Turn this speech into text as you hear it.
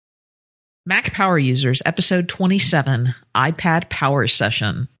Mac Power Users, Episode 27, iPad Power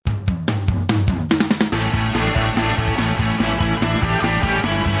Session.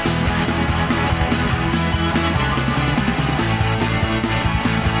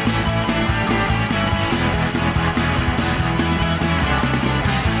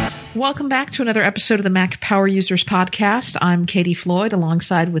 Welcome back to another episode of the Mac Power Users podcast. I'm Katie Floyd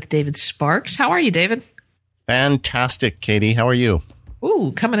alongside with David Sparks. How are you, David? Fantastic, Katie. How are you?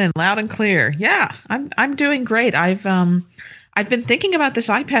 Ooh, coming in loud and clear. Yeah, I'm doing great. I've been thinking about this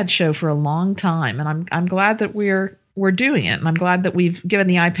iPad show for a long time, and I'm glad that we're doing it. And I'm glad that we've given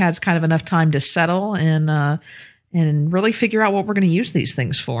the iPads kind of enough time to settle and really figure out what we're going to use these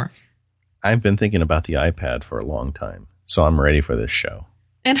things for. I've been thinking about the iPad for a long time, so I'm ready for this show.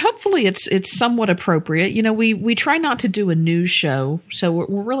 And hopefully it's somewhat appropriate. You know, we try not to do a news show, so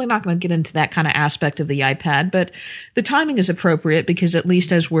we're really not going to get into that kind of aspect of the iPad. But the timing is appropriate because at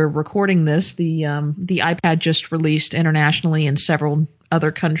least as we're recording this, the iPad just released internationally in several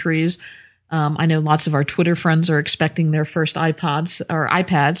other countries. I know lots of our Twitter friends are expecting their first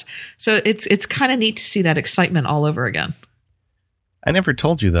iPads. So it's kind of neat to see that excitement all over again. I never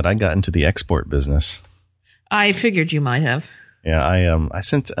told you that I got into the export business. I figured you might have. Yeah, I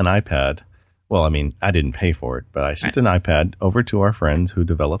sent an iPad. Well, I mean, I didn't pay for it, but I sent an iPad over to our friends who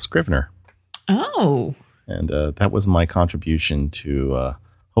develop Scrivener. Oh. And that was my contribution to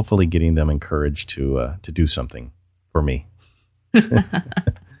hopefully getting them encouraged to do something for me.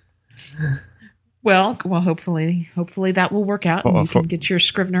 Well, hopefully that will work out, and you can get your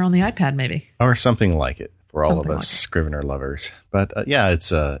Scrivener on the iPad, maybe, or something like it for all of us Scrivener lovers. But yeah,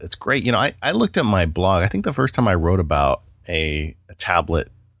 it's great. You know, I looked at my blog. I think the first time I wrote about a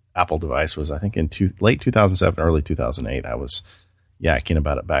tablet Apple device was, I think, in late 2007, early 2008. I was yakking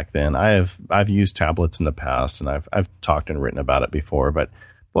about it back then. I've used tablets in the past, and I've talked and written about it before. But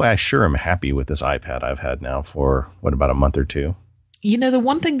boy, I sure am happy with this iPad I've had now for about a month or two. You know, the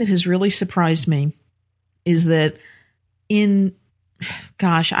one thing that has really surprised me is that I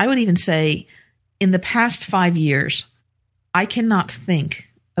would even say in the past 5 years, I cannot think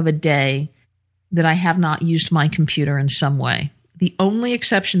of a day that I have not used my computer in some way. The only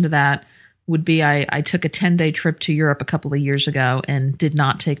exception to that would be I took a 10-day trip to Europe a couple of years ago and did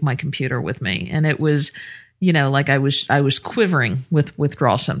not take my computer with me. And it was, you know, like I was quivering with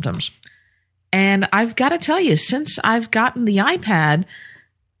withdrawal symptoms. And I've got to tell you, since I've gotten the iPad,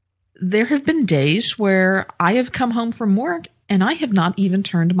 there have been days where I have come home from work and I have not even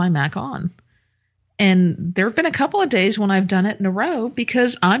turned my Mac on. And there have been a couple of days when I've done it in a row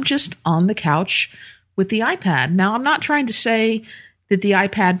because I'm just on the couch with the iPad. Now, I'm not trying to say that the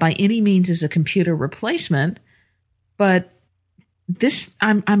iPad by any means is a computer replacement, but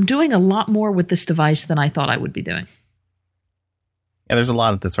I'm doing a lot more with this device than I thought I would be doing. Yeah, there's a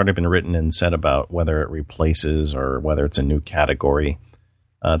lot that's already been written and said about whether it replaces or whether it's a new category.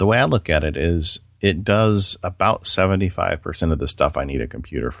 The way I look at it is it does about 75% of the stuff I need a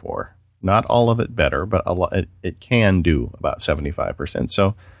computer for. Not all of it better, but a lot. It can do about 75%.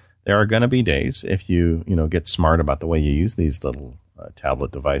 So there are going to be days, if you get smart about the way you use these little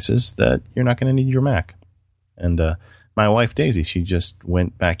tablet devices, that you're not going to need your Mac. And my wife Daisy, she just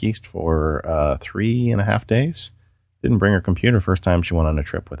went back east for 3.5 days. Didn't bring her computer. First time she went on a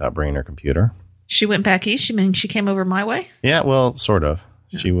trip without bringing her computer. She went back east? You mean she came over my way? Yeah, well, sort of.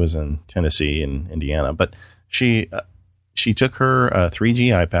 Yeah. She was in Tennessee and Indiana, but she took her 3G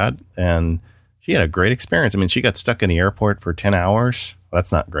iPad, and she had a great experience. I mean, she got stuck in the airport for 10 hours. Well,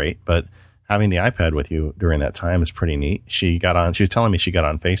 that's not great, but having the iPad with you during that time is pretty neat. She was telling me she got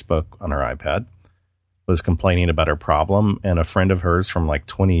on Facebook on her iPad, was complaining about her problem, and a friend of hers from like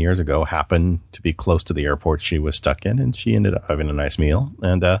 20 years ago happened to be close to the airport she was stuck in, and she ended up having a nice meal.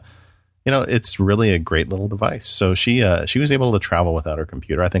 And, it's really a great little device. So she was able to travel without her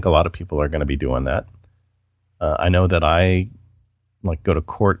computer. I think a lot of people are going to be doing that. I know that I go to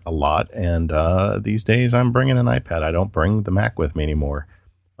court a lot, and these days I'm bringing an iPad. I don't bring the Mac with me anymore.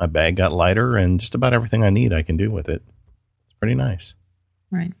 My bag got lighter, and just about everything I need I can do with it. It's pretty nice.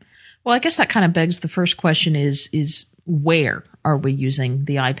 Right. Well, I guess that kind of begs the first question is where are we using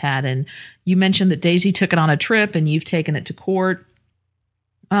the iPad? And you mentioned that Daisy took it on a trip, and you've taken it to court.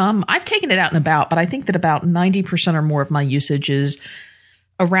 I've taken it out and about, but I think that about 90% or more of my usage is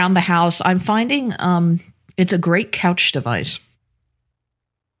around the house. I'm finding it's a great couch device.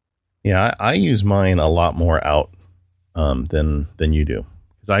 Yeah, I use mine a lot more out than you do.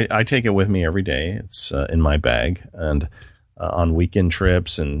 Because I take it with me every day. It's in my bag, and on weekend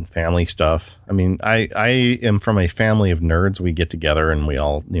trips and family stuff. I mean, I am from a family of nerds. We get together and we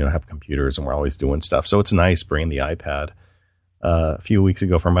all have computers and we're always doing stuff. So it's nice bringing the iPad. a few weeks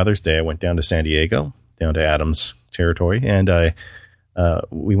ago for Mother's Day, I went down to San Diego, down to Adams territory, and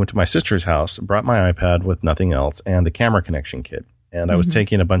we went to my sister's house, brought my iPad with nothing else, and the camera connection kit. And I was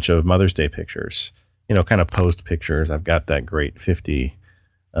taking a bunch of Mother's Day pictures, kind of posed pictures. I've got that great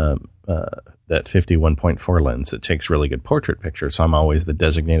 51.4 lens that takes really good portrait pictures. So I'm always the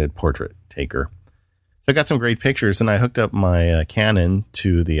designated portrait taker. So I got some great pictures, and I hooked up my Canon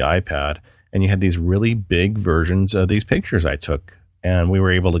to the iPad, and you had these really big versions of these pictures I took. And we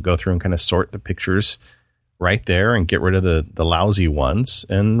were able to go through and kind of sort the pictures right there and get rid of the lousy ones,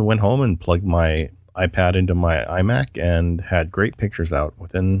 and went home and plugged my iPad into my iMac and had great pictures out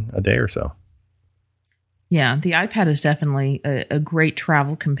within a day or so. Yeah, the iPad is definitely a great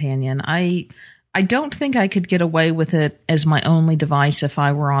travel companion. I don't think I could get away with it as my only device if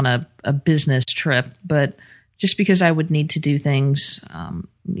I were on a business trip, but just because I would need to do things,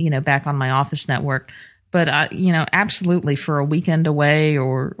 back on my office network. But, absolutely for a weekend away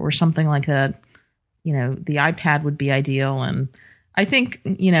or something like that, the iPad would be ideal. And I think,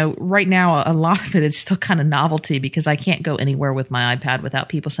 right now, a lot of it is still kind of novelty because I can't go anywhere with my iPad without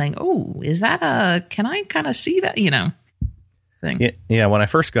people saying, oh, is that can I kind of see that, thing? Yeah. When I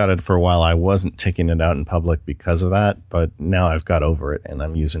first got it for a while, I wasn't taking it out in public because of that. But now I've got over it and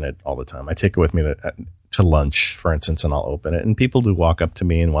I'm using it all the time. I take it with me to lunch, for instance, and I'll open it. And people do walk up to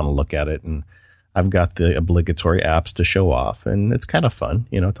me and want to look at it. And I've got the obligatory apps to show off. And it's kind of fun,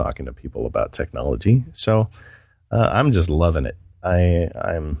 talking to people about technology. So I'm just loving it.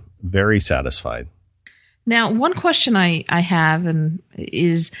 I'm very satisfied. Now, one question I have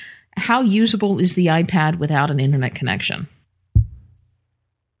is how usable is the iPad without an internet connection?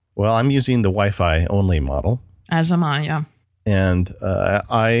 Well, I'm using the Wi-Fi only model. As am I, yeah. And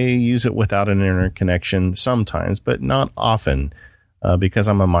I use it without an internet connection sometimes, but not often because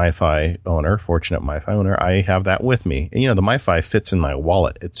I'm a MiFi owner, fortunate MiFi owner. I have that with me. And, the MiFi fits in my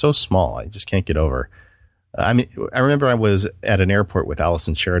wallet. It's so small. I just can't get over. I remember I was at an airport with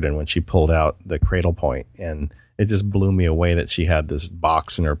Allison Sheridan when she pulled out the Cradle Point, and it just blew me away that she had this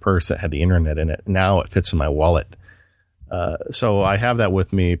box in her purse that had the internet in it. Now it fits in my wallet. So I have that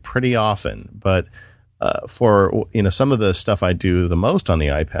with me pretty often. But for some of the stuff I do the most on the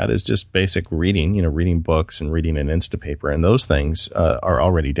iPad is just basic reading, reading books and reading an Instapaper, and those things are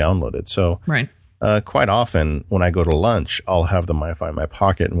already downloaded. So right. Quite often when I go to lunch, I'll have the MiFi in my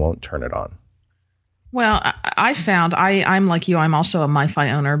pocket and won't turn it on. Well, I found I'm like you. I'm also a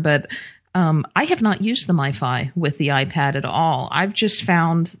MiFi owner, but I have not used the MiFi with the iPad at all. I've just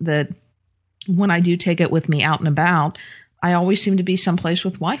found that when I do take it with me out and about, I always seem to be someplace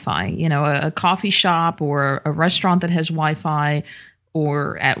with Wi-Fi. A coffee shop or a restaurant that has Wi-Fi,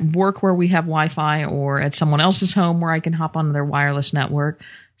 or at work where we have Wi-Fi, or at someone else's home where I can hop on their wireless network.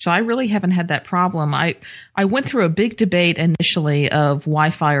 So I really haven't had that problem. I went through a big debate initially of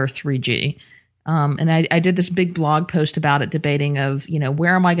Wi-Fi or 3G. And I did this big blog post about it, debating of,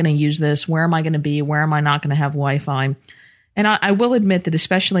 where am I going to use this? Where am I going to be? Where am I not going to have Wi-Fi? And I will admit that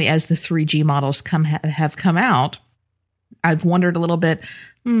especially as the 3G models have come out, I've wondered a little bit,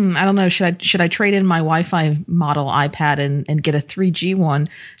 I don't know, should I trade in my Wi-Fi model iPad and get a 3G one,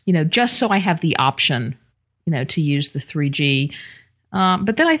 just so I have the option, to use the 3G.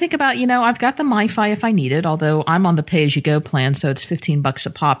 But then I think about, I've got the MiFi if I need it, although I'm on the pay-as-you-go plan, so it's $15 a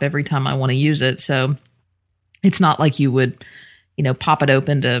pop every time I want to use it. So it's not like you would, pop it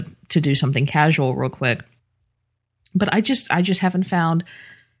open to do something casual real quick. But I just haven't found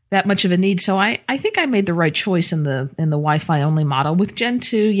that much of a need. So I think I made the right choice in the Wi-Fi only model. With Gen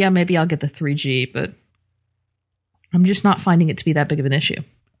 2, yeah, maybe I'll get the 3G, but I'm just not finding it to be that big of an issue.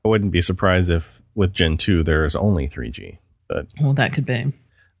 I wouldn't be surprised if with Gen 2 there's only 3G. But well, that could be.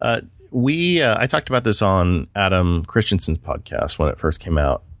 I talked about this on Adam Christensen's podcast when it first came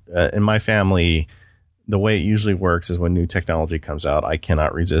out. In my family, the way it usually works is when new technology comes out, I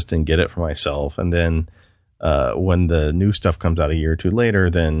cannot resist and get it for myself. And then when the new stuff comes out a year or two later,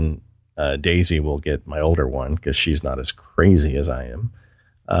 then Daisy will get my older one because she's not as crazy as I am.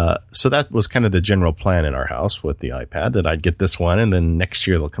 So that was kind of the general plan in our house with the iPad, that I'd get this one, and then next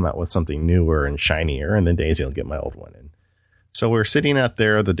year they'll come out with something newer and shinier, and then Daisy will get my old one. So we're sitting out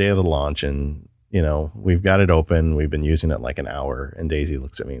there the day of the launch, and, we've got it open. We've been using it like an hour, and Daisy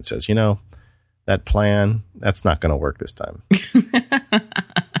looks at me and says, that plan, that's not going to work this time.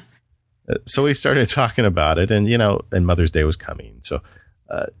 So we started talking about it, and, and Mother's Day was coming. So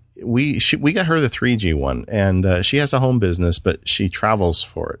we got her the 3G one, and she has a home business, but she travels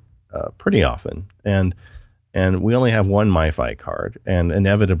for it pretty often. And we only have one MiFi card, and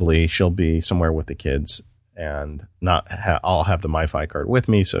inevitably she'll be somewhere with the kids and not I'll have the MiFi card with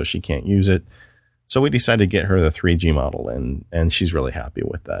me, so she can't use it. So we decided to get her the 3G model, and she's really happy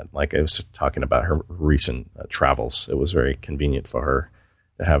with that. Like I was just talking about her recent travels. It was very convenient for her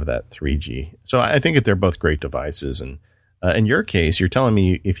to have that 3G. So I think that they're both great devices. And in your case, you're telling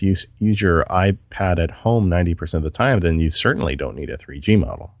me if you use your iPad at home 90% of the time, then you certainly don't need a 3G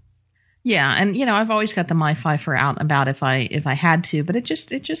model. Yeah, and I've always got the MiFi for out and about if I had to, but it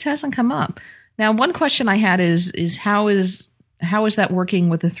just hasn't come up. Now, one question I had is how is that working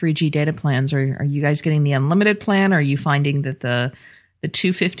with the 3G data plans? Are you guys getting the unlimited plan? Or are you finding that the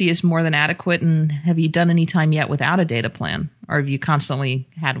 250 is more than adequate? And have you done any time yet without a data plan? Or have you constantly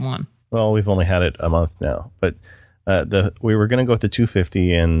had one? Well, we've only had it a month now. But we were going to go with the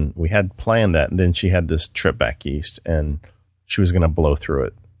 250, and we had planned that. And then she had this trip back east, and she was going to blow through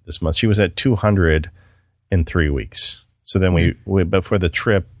it this month. She was at 200 in 3 weeks. So then but for the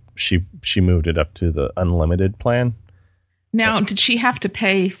trip, she moved it up to the unlimited plan. Now, did she have to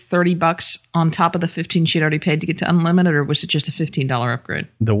pay $30 on top of the $15 she'd already paid to get to unlimited, or was it just a $15 upgrade?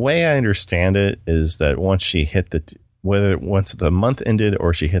 The way I understand it is that once she hit once the month ended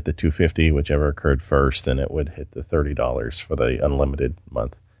or she hit the 250, whichever occurred first, then it would hit the $30 for the unlimited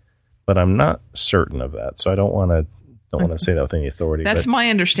month. But I'm not certain of that, so I don't want to say that with any authority. That's my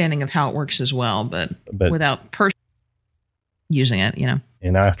understanding of how it works as well, but without personally using it,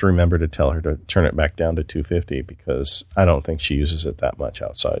 And I have to remember to tell her to turn it back down to 250 because I don't think she uses it that much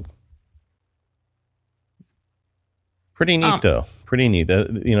outside. Pretty neat, though. Pretty neat.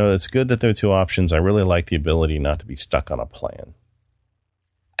 It's good that there are two options. I really like the ability not to be stuck on a plan.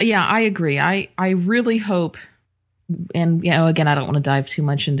 Yeah, I agree. I really hope, and again, I don't want to dive too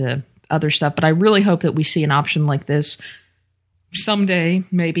much into other stuff, but I really hope that we see an option like this someday,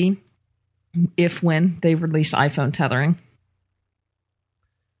 maybe, when they release iPhone tethering.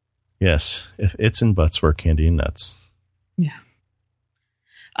 Yes, if its and buts were candy and nuts. Yeah.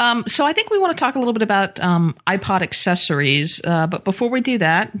 So I think we want to talk a little bit about iPod accessories. But before we do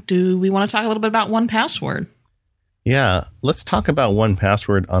that, do we want to talk a little bit about 1Password? Yeah, let's talk about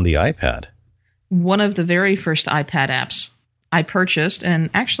 1Password on the iPad. One of the very first iPad apps I purchased, and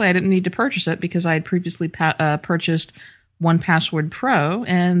actually I didn't need to purchase it because I had previously purchased 1Password Pro,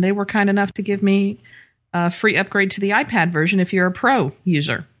 and they were kind enough to give me a free upgrade to the iPad version if you're a Pro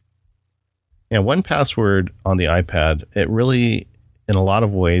user. Yeah, 1Password on the iPad, it really, in a lot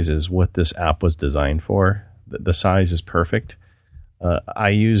of ways, is what this app was designed for. The size is perfect.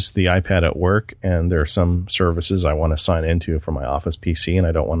 I use the iPad at work, and there are some services I want to sign into for my Office PC, and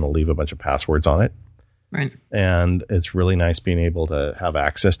I don't want to leave a bunch of passwords on it. Right. And it's really nice being able to have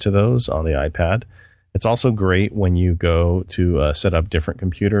access to those on the iPad. It's also great when you go to set up different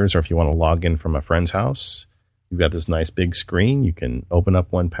computers, or if you want to log in from a friend's house. You've got this nice big screen. You can open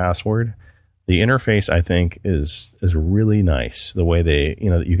up 1Password. The interface, I think, is really nice. The way they,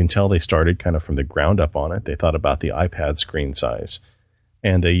 you can tell they started kind of from the ground up on it. They thought about the iPad screen size,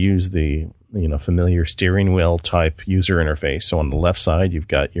 and they use the, familiar steering wheel type user interface. So on the left side, you've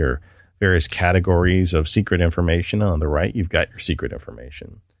got your various categories of secret information. On the right, you've got your secret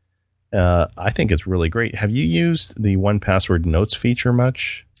information. I think it's really great. Have you used the 1Password Notes feature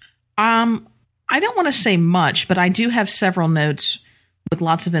much? I don't want to say much, but I do have several notes with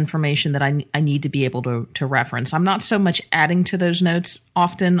lots of information that I need to be able to reference. I'm not so much adding to those notes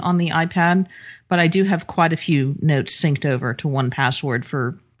often on the iPad, but I do have quite a few notes synced over to 1Password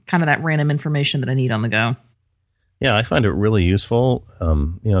for kind of that random information that I need on the go. Yeah, I find it really useful.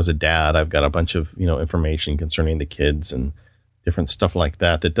 As a dad, I've got a bunch of, information concerning the kids and different stuff like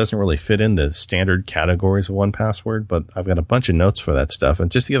that doesn't really fit in the standard categories of 1Password, but I've got a bunch of notes for that stuff.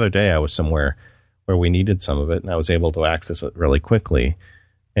 And just the other day, I was somewhere where we needed some of it, and I was able to access it really quickly.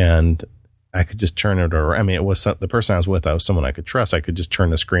 And I could just turn it around. I mean, it was the person I was with. I was someone I could trust. I could just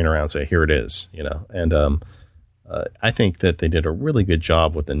turn the screen around and say, here it is, And I think that they did a really good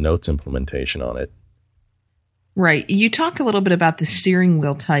job with the notes implementation on it. Right. You talked a little bit about the steering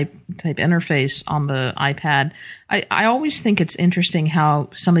wheel type interface on the iPad. I always think it's interesting how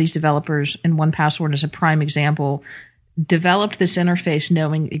some of these developers, and 1Password is a prime example, developed this interface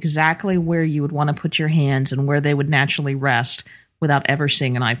knowing exactly where you would want to put your hands and where they would naturally rest without ever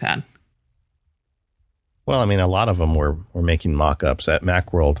seeing an iPad. Well, I mean, a lot of them were making mock-ups. At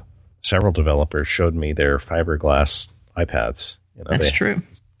Macworld, several developers showed me their fiberglass iPads. That's true.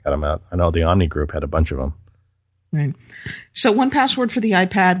 Got them out. I know the Omni Group had a bunch of them. Right. So 1Password for the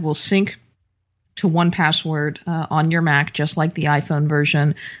iPad will sync to 1Password on your Mac, just like the iPhone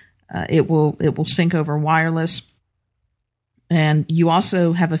version. It will sync over wireless. And you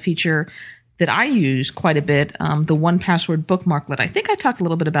also have a feature that I use quite a bit, the 1Password bookmarklet. I think I talked a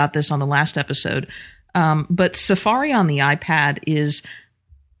little bit about this on the last episode. But Safari on the iPad is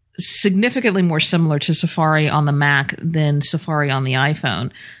significantly more similar to Safari on the Mac than Safari on the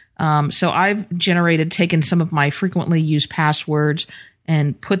iPhone. So I've taken some of my frequently used passwords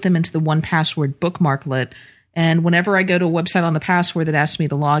and put them into the 1Password bookmarklet. And whenever I go to a website on the password that asks me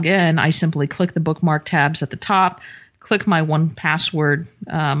to log in, I simply click the bookmark tabs at the top, click my 1Password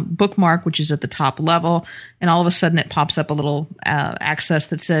bookmark, which is at the top level, and all of a sudden it pops up a little access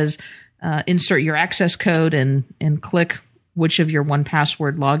that says, insert your access code and click which of your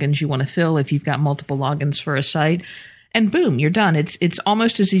 1Password logins you want to fill if you've got multiple logins for a site. And boom, you're done. It's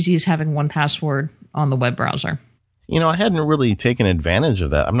almost as easy as having 1Password on the web browser. I hadn't really taken advantage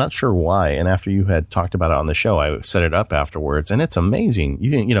of that. I'm not sure why. And after you had talked about it on the show, I set it up afterwards, and it's amazing.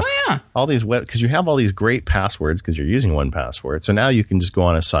 All these because you have all these great passwords because you're using 1Password. So now you can just go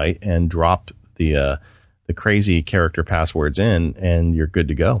on a site and drop the crazy character passwords in, and you're good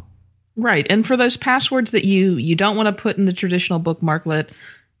to go. Right. And for those passwords that you don't want to put in the traditional bookmarklet,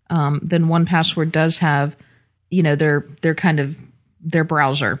 then 1Password does have, their kind of their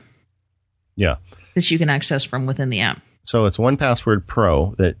browser. Yeah. That you can access from within the app. So it's 1Password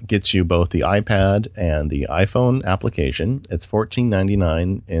Pro that gets you both the iPad and the iPhone application. It's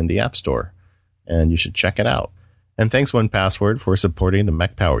 $14.99 in the App Store, and you should check it out. And thanks 1Password for supporting the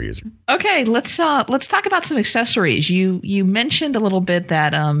Mac Power User. Okay, let's talk about some accessories. You mentioned a little bit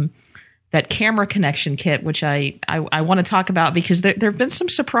that that camera connection kit, which I want to talk about because there have been some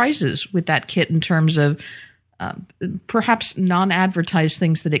surprises with that kit in terms of perhaps non-advertised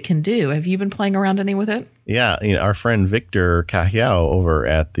things that it can do. Have you been playing around any with it? Yeah, our friend Victor Cahiao over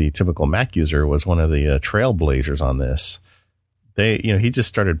at the Typical Mac User was one of the trailblazers on this. He just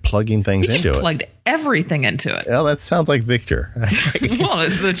started plugging things into it. He plugged everything into it. Well, that sounds like Victor. Well,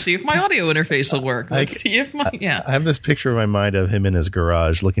 let's see if my audio interface will work. I have this picture in my mind of him in his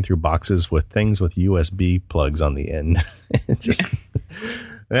garage looking through boxes with things with USB plugs on the end.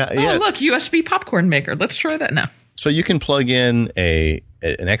 Yeah. Look, USB popcorn maker. Let's try that now. So you can plug in an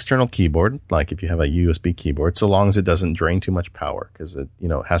external keyboard, like if you have a USB keyboard, so long as it doesn't drain too much power, because it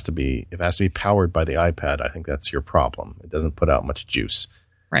has to be powered by the iPad. I think that's your problem. It doesn't put out much juice.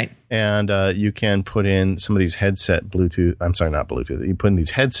 Right. And you can put in some of these headset Bluetooth. I'm sorry, not Bluetooth. You put in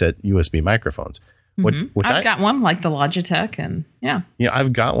these headset USB microphones. Mm-hmm. I've got one like the Logitech, and yeah. Yeah,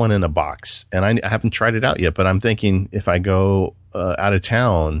 I've got one in a box, and I haven't tried it out yet. But I'm thinking if I go out of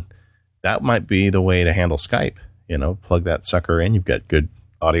town, that might be the way to handle Skype. Plug that sucker in. You've got good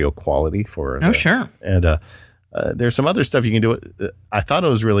audio quality for. Sure. And there's some other stuff you can do. I thought it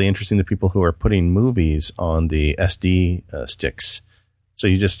was really interesting the people who are putting movies on the SD sticks. So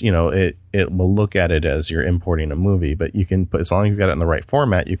you just, it will look at it as you're importing a movie, but you can put, as long as you've got it in the right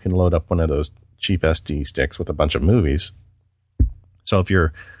format, you can load up one of those cheap SD sticks with a bunch of movies. So if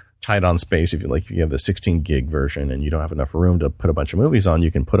you're tight on space, if you have the 16 gig version and you don't have enough room to put a bunch of movies on,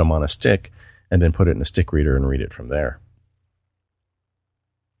 you can put them on a stick and then put it in a stick reader and read it from there.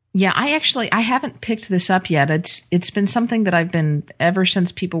 Yeah, I haven't picked this up yet. It's been something that I've been ever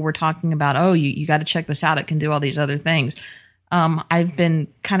since people were talking about, oh, you got to check this out. It can do all these other things. I've been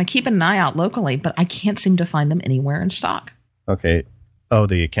kind of keeping an eye out locally, but I can't seem to find them anywhere in stock. Okay. Oh,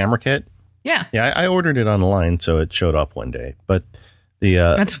 the camera kit? Yeah. Yeah, I ordered it online, so it showed up one day. But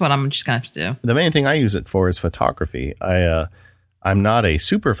that's what I'm just going to have to do. The main thing I use it for is photography. I'm not a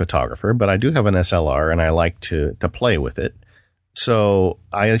super photographer, but I do have an SLR, and I like to play with it. So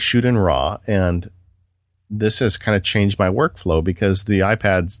I shoot in RAW, and this has kind of changed my workflow because the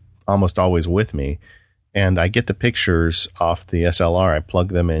iPad's almost always with me, and I get the pictures off the SLR. I plug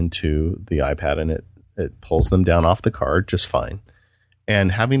them into the iPad, and it pulls them down off the card just fine.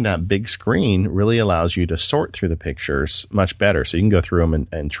 And having that big screen really allows you to sort through the pictures much better. So you can go through them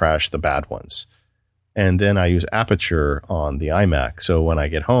and trash the bad ones. And then I use Aperture on the iMac. So when I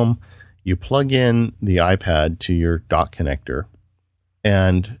get home, you plug in the iPad to your dock connector.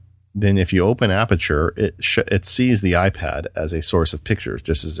 And then if you open Aperture, it sees the iPad as a source of pictures,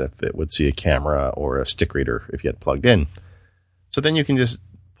 just as if it would see a camera or a stick reader if you had plugged in. So then you can just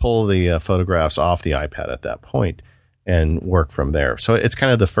pull the photographs off the iPad at that point and work from there. So it's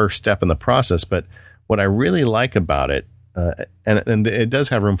kind of the first step in the process. But what I really like about it, and it does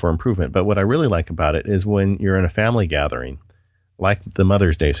have room for improvement, but what I really like about it is when you're in a family gathering, like the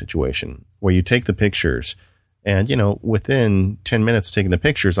Mother's Day situation, where you take the pictures and, within 10 minutes of taking the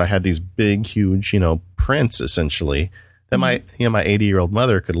pictures, I had these big, huge, prints essentially that my 80-year-old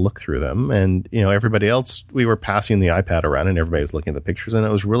mother could look through them. And, everybody else, we were passing the iPad around and everybody was looking at the pictures, and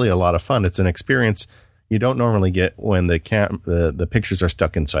it was really a lot of fun. It's an experience you don't normally get when the pictures are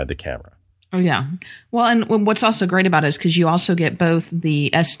stuck inside the camera. Oh, yeah. Well, and what's also great about it is because you also get both the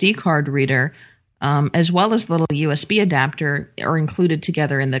SD card reader as well as the little USB adapter are included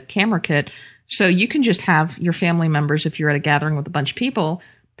together in the camera kit. So you can just have your family members, if you're at a gathering with a bunch of people,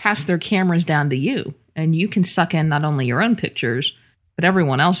 pass their cameras down to you, and you can suck in not only your own pictures, but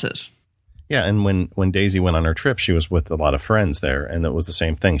everyone else's. Yeah, and when Daisy went on her trip, she was with a lot of friends there, and it was the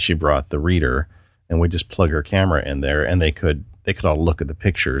same thing. She brought the reader, and we just plug her camera in there, and they could all look at the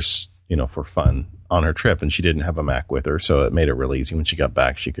pictures, for fun on her trip. And she didn't have a Mac with her, so it made it really easy. When she got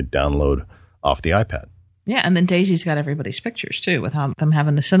back, she could download off the iPad. Yeah, and then Daisy's got everybody's pictures too, without them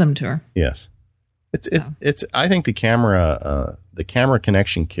having to send them to her. Yes, it's. I think the camera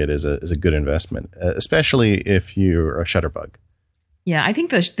connection kit is a good investment, especially if you're a Shutterbug. Yeah, I think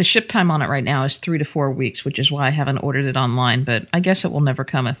the ship time on it right now is 3 to 4 weeks, which is why I haven't ordered it online. But I guess it will never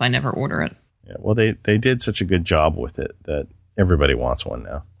come if I never order it. Yeah, well, they did such a good job with it that everybody wants one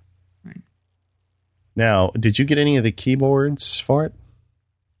now. Right. Now, did you get any of the keyboards for it?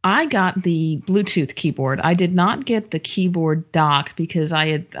 I got the Bluetooth keyboard. I did not get the keyboard dock because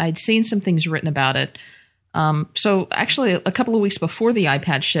I'd seen some things written about it. So actually, a couple of weeks before the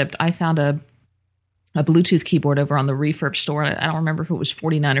iPad shipped, I found a Bluetooth keyboard over on the refurb store. I don't remember if it was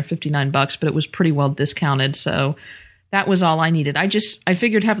 $49 or $59, but it was pretty well discounted. So that was all I needed. I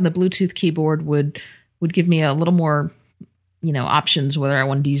figured having the Bluetooth keyboard would give me a little more, options, whether I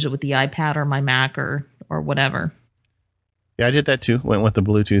wanted to use it with the iPad or my Mac or whatever. Yeah, I did that too. Went with the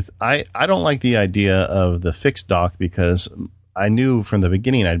Bluetooth. I don't like the idea of the fixed dock because I knew from the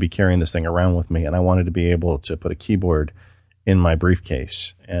beginning I'd be carrying this thing around with me, and I wanted to be able to put a keyboard in my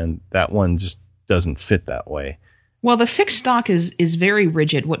briefcase, and that one just doesn't fit that way. Well, the fixed dock is very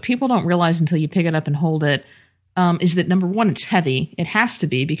rigid. What people don't realize until you pick it up and hold it is that, number one, it's heavy. It has to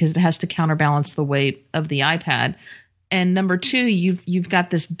be because it has to counterbalance the weight of the iPad. And number two, you've got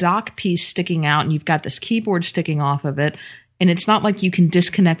this dock piece sticking out, and you've got this keyboard sticking off of it. And it's not like you can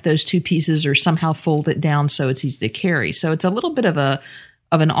disconnect those two pieces or somehow fold it down so it's easy to carry. So it's a little bit of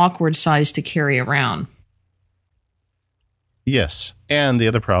an awkward size to carry around. Yes. And the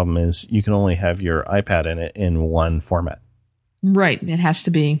other problem is you can only have your iPad in it in one format. Right. It has to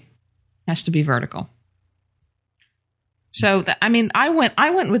be vertical. So, I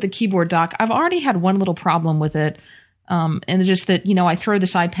went with the keyboard dock. I've already had one little problem with it. And just that, I throw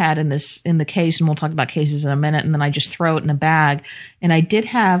this iPad in the case, and we'll talk about cases in a minute, and then I just throw it in a bag. And I did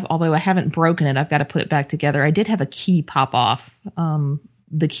have, although I haven't broken it, I've got to put it back together. I did have a key pop off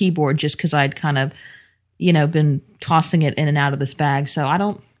the keyboard just because I'd kind of, been tossing it in and out of this bag. So I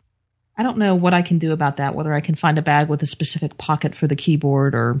don't know what I can do about that, whether I can find a bag with a specific pocket for the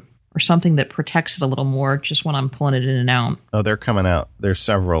keyboard or something that protects it a little more just when I'm pulling it in and out. Oh, they're coming out. There's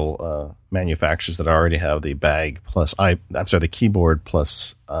several manufacturers that already have the bag plus the keyboard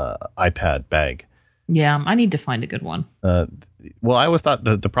plus iPad bag. Yeah, I need to find a good one. Well, I always thought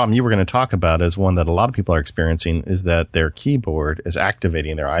the problem you were going to talk about is one that a lot of people are experiencing is that their keyboard is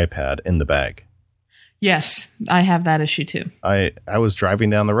activating their iPad in the bag. Yes, I have that issue too. I was driving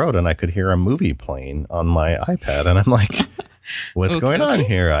down the road and I could hear a movie playing on my iPad, and I'm like, what's going on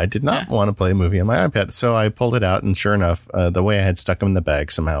here? I did not want to play a movie on my iPad. So I pulled it out, and sure enough, the way I had stuck them in the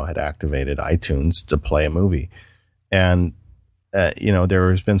bag somehow had activated iTunes to play a movie. And,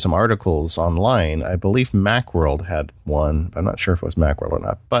 there has been some articles online. I believe Macworld had one. I'm not sure if it was Macworld or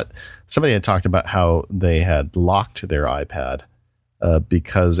not. But somebody had talked about how they had locked their iPad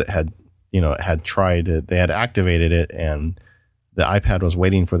because it had tried it. They had activated it, and the iPad was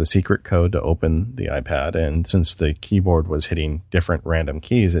waiting for the secret code to open the iPad. And since the keyboard was hitting different random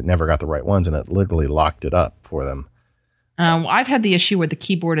keys, it never got the right ones, and it literally locked it up for them. I've had the issue where the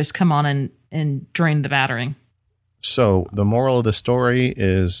keyboard has come on and drained the battery. So the moral of the story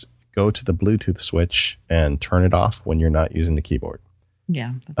is go to the Bluetooth switch and turn it off when you're not using the keyboard.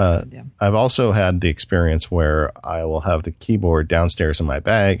 Yeah. That's good, yeah. I've also had the experience where I will have the keyboard downstairs in my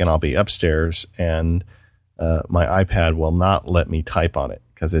bag, and I'll be upstairs, and my iPad will not let me type on it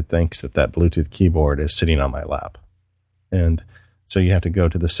because it thinks that Bluetooth keyboard is sitting on my lap. And so you have to go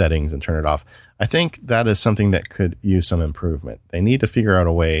to the settings and turn it off. I think that is something that could use some improvement. They need to figure out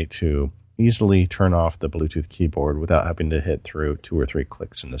a way to easily turn off the Bluetooth keyboard without having to hit through 2 or 3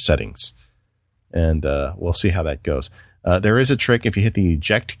 clicks in the settings. And we'll see how that goes. There is a trick. If you hit the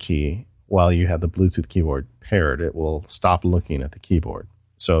eject key while you have the Bluetooth keyboard paired, it will stop looking at the keyboard.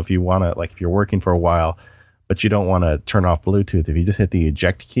 So if you want to, if you're working for a while, but you don't want to turn off Bluetooth, if you just hit the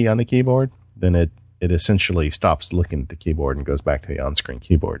eject key on the keyboard, then it essentially stops looking at the keyboard and goes back to the on-screen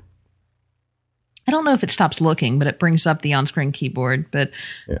keyboard. I don't know if it stops looking, but it brings up the on-screen keyboard. But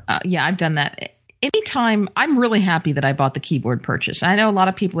yeah, I've done that. anytime, I'm really happy that I bought the keyboard purchase. I know a lot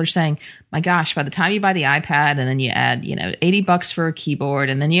of people are saying, my gosh, by the time you buy the iPad and then you add, $80 for a keyboard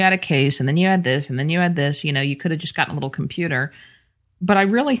and then you add a case and then you add this and then you add this, you could have just gotten a little computer. But I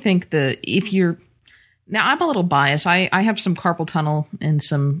really think that now I'm a little biased. I have some carpal tunnel and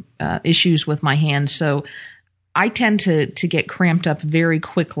some issues with my hands. So I tend to get cramped up very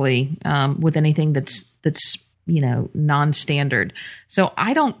quickly with anything that's non-standard. So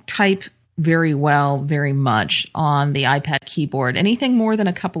I don't type very well, very much on the iPad keyboard. Anything more than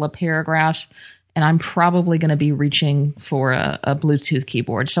a couple of paragraphs, and I'm probably going to be reaching for a Bluetooth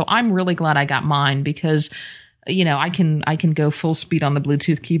keyboard. So I'm really glad I got mine because, I can go full speed on the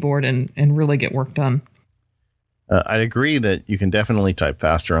Bluetooth keyboard and really get work done. I'd agree that you can definitely type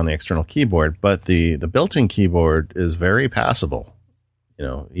faster on the external keyboard, but the built-in keyboard is very passable.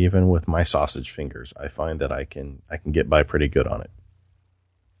 Even with my sausage fingers, I find that I can get by pretty good on it.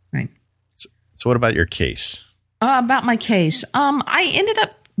 Right. So what about your case? About my case, I ended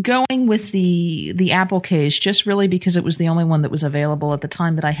up going with the Apple case just really because it was the only one that was available at the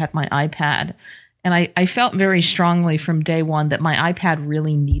time that I had my iPad. And I felt very strongly from day one that my iPad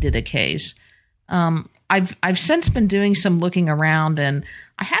really needed a case. I've since been doing some looking around, and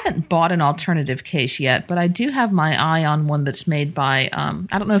I haven't bought an alternative case yet, but I do have my eye on one that's made by,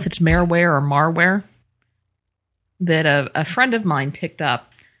 I don't know if it's Mareware or Marware, that a friend of mine picked up.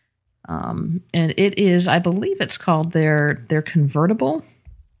 And it is, I believe it's called their convertible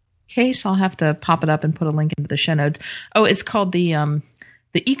case. I'll have to pop it up and put a link into the show notes. Oh, it's called the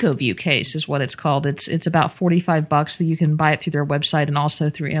EcoView case is what it's called. It's about $45 that you can buy it through their website and also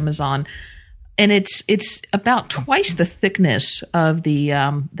through Amazon. And it's about twice the thickness of the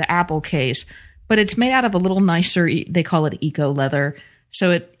Apple case, but it's made out of a little nicer, they call it eco leather.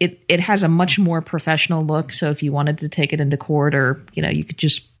 So it has a much more professional look. So if you wanted to take it into court or, you could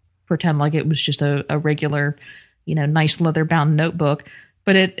just pretend like it was just a regular, nice leather bound notebook.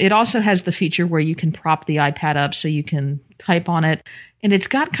 But it also has the feature where you can prop the iPad up so you can type on it. And it's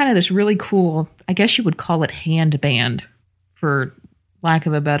got kind of this really cool, I guess you would call it handband for lack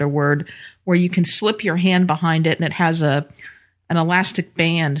of a better word, where you can slip your hand behind it and it has an elastic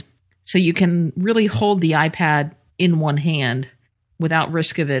band so you can really hold the iPad in one hand without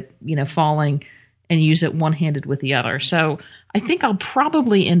risk of it, falling, and use it one-handed with the other. So I think I'll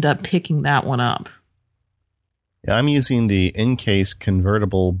probably end up picking that one up. Yeah, I'm using the in-case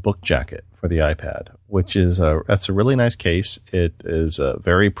convertible book jacket for the iPad, which is that's a really nice case. It is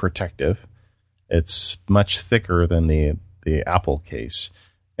very protective. It's much thicker than the Apple case,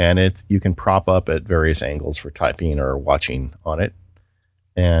 and you can prop up at various angles for typing or watching on it.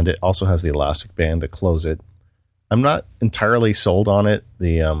 And it also has the elastic band to close it. I'm not entirely sold on it.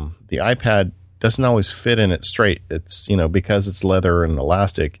 The iPad doesn't always fit in it straight. It's, because it's leather and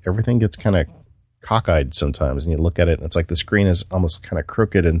elastic, everything gets kind of cockeyed sometimes, and you look at it and it's like the screen is almost kind of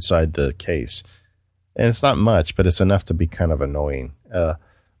crooked inside the case. And it's not much, but it's enough to be kind of annoying.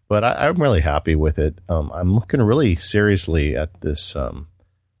 But I'm really happy with it. I'm looking really seriously at this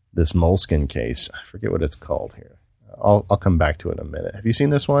Moleskine case. I forget what it's called here. I'll come back to it in a minute. Have you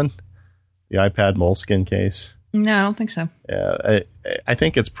seen this one? The iPad Moleskine case? No, I don't think so. Yeah, I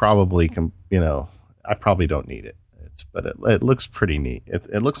think it's probably, I probably don't need it. But it looks pretty neat.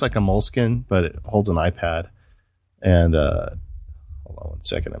 It looks like a Moleskine, but it holds an iPad. And hold on one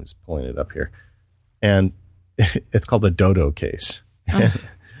second. I'm just pulling it up here. And it's called the Dodo case. Oh.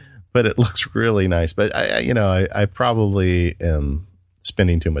 But it looks really nice. But I probably am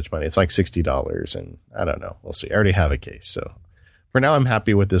spending too much money. It's like $60, and I don't know. We'll see. I already have a case, so for now I'm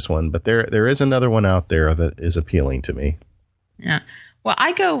happy with this one. But there is another one out there that is appealing to me. Yeah. Well,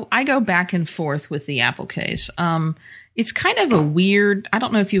 I go back and forth with the Apple case. It's kind of a weird. I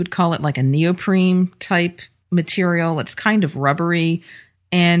don't know if you would call it like a neoprene type material. It's kind of rubbery.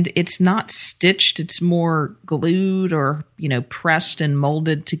 And it's not stitched. It's more glued or, pressed and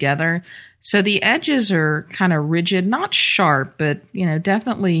molded together. So the edges are kind of rigid, not sharp, but,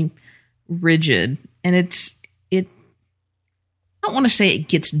 definitely rigid. And I don't want to say it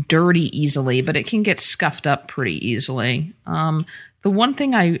gets dirty easily, but it can get scuffed up pretty easily. The one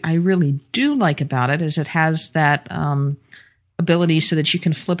thing I really do like about it is it has that ability so that you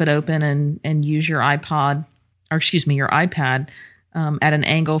can flip it open and use your iPad at an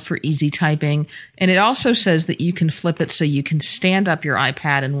angle for easy typing. And it also says that you can flip it so you can stand up your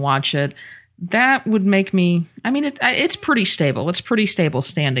iPad and watch it. That would make me, it's pretty stable. It's pretty stable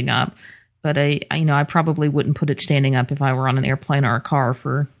standing up. But I probably wouldn't put it standing up if I were on an airplane or a car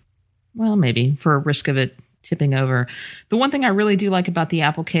maybe for a risk of it tipping over. The one thing I really do like about the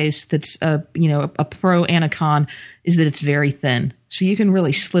Apple case that's a pro and a con is that it's very thin. So you can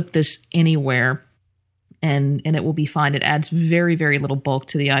really slip this anywhere and it will be fine. It adds very, very little bulk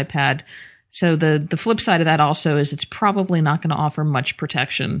to the iPad. So the flip side of that also is it's probably not going to offer much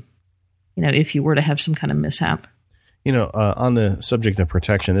protection, if you were to have some kind of mishap. On the subject of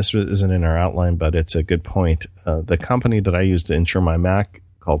protection, this isn't in our outline, but it's a good point. The company that I use to insure my Mac,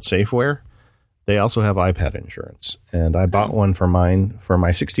 called Safeware, they also have iPad insurance, and I bought one for mine for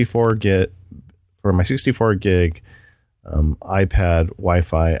my 64 gig iPad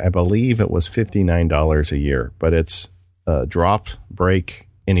Wi-Fi. I believe it was $59 a year, but it's drop, break,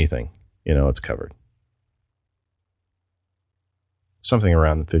 anything. It's covered. Something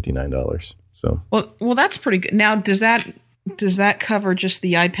around $59. So well, that's pretty good. Now, does that cover just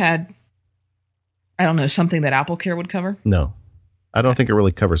the iPad? I don't know, something that AppleCare would cover? No, I don't think it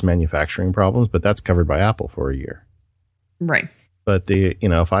really covers manufacturing problems, but that's covered by Apple for a year. Right. But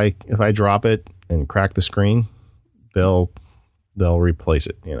if I drop it and crack the screen, they'll replace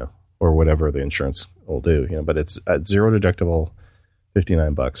it, or whatever the insurance will do, But it's at zero deductible,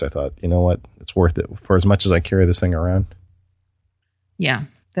 $59. I thought, you know what, it's worth it for as much as I carry this thing around. Yeah,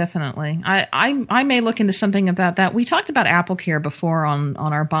 definitely. I may look into something about that. We talked about AppleCare before on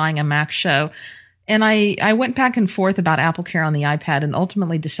our Buying a Mac show, and I went back and forth about AppleCare on the iPad and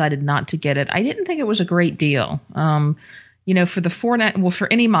ultimately decided not to get it. I didn't think it was a great deal. For the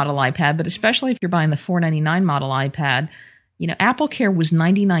for any model iPad, but especially if you're buying the $499 model iPad, AppleCare was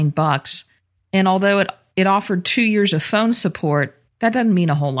 $99, and although it offered 2 years of phone support, that doesn't mean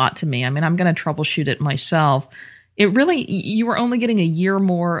a whole lot to me. I mean, I'm going to troubleshoot it myself. You were only getting a year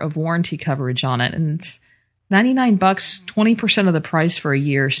more of warranty coverage on it, and it's $99, 20% of the price for a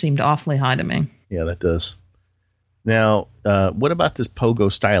year seemed awfully high to me. Yeah, that does. Now, what about this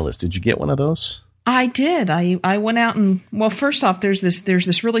Pogo stylus? Did you get one of those? I did. I went out and, well, first off, there's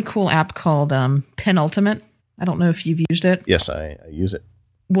this really cool app called Penultimate. I don't know if you've used it. Yes, I use it.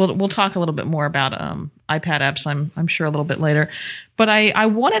 We'll talk a little bit more about iPad apps, I'm sure, a little bit later. But I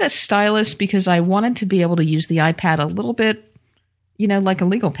wanted a stylus because I wanted to be able to use the iPad a little bit, like a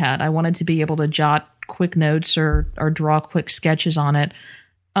legal pad. I wanted to be able to jot quick notes or draw quick sketches on it.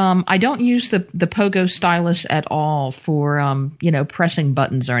 I don't use the Pogo stylus at all for, pressing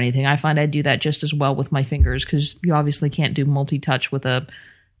buttons or anything. I find I do that just as well with my fingers because you obviously can't do multi-touch with a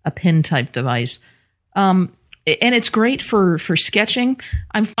pen type device. And it's great for sketching.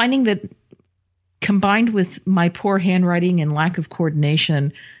 I'm finding that combined with my poor handwriting and lack of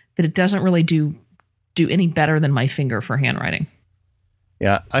coordination, that it doesn't really do any better than my finger for handwriting.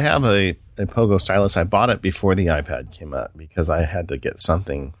 Yeah, I have a Pogo stylus. I bought it before the iPad came out because I had to get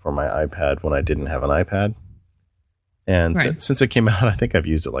something for my iPad when I didn't have an iPad. And right. Since it came out, I think I've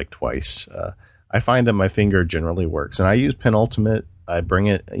used it like twice. I find that my finger generally works. And I use Penultimate. I bring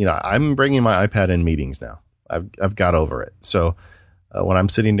it, I'm bringing my iPad in meetings now. I've got over it. So when I'm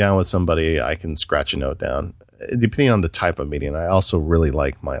sitting down with somebody, I can scratch a note down. Depending on the type of meeting, I also really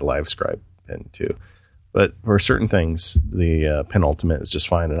like my LiveScribe pen too. But for certain things, the Penultimate is just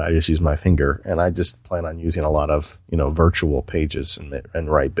fine, and I just use my finger. And I just plan on using a lot of virtual pages and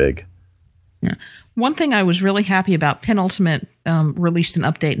write big. Yeah. One thing I was really happy about, Penultimate released an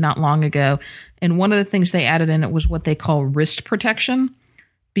update not long ago, and one of the things they added in it was what they call wrist protection.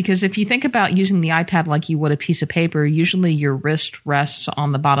 Because if you think about using the iPad like you would a piece of paper, usually your wrist rests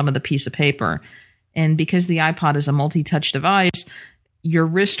on the bottom of the piece of paper. And because the iPod is a multi-touch device, your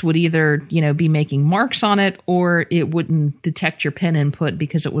wrist would either, be making marks on it, or it wouldn't detect your pen input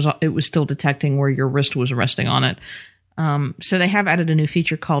because it was still detecting where your wrist was resting on it. So they have added a new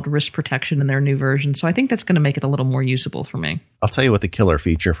feature called wrist protection in their new version. So I think that's going to make it a little more usable for me. I'll tell you what the killer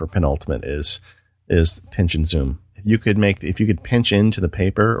feature for Penultimate is pinch and zoom. If you could pinch into the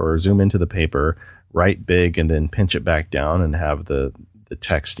paper or zoom into the paper, write big, and then pinch it back down and have the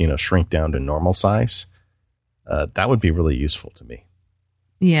text, shrink down to normal size, that would be really useful to me.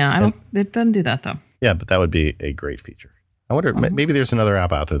 Yeah, it doesn't do that though. Yeah, but that would be a great feature. I wonder, maybe there's another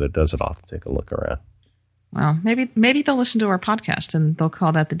app out there that does it. I'll have to take a look around. Well, maybe they'll listen to our podcast and they'll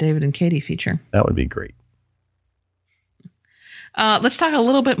call that the David and Katie feature. That would be great. Let's talk a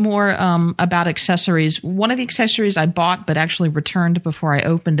little bit more about accessories. One of the accessories I bought but actually returned before I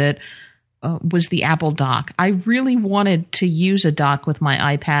opened it was the Apple dock. I really wanted to use a dock with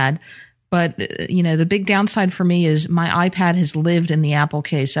my iPad, but the big downside for me is my iPad has lived in the Apple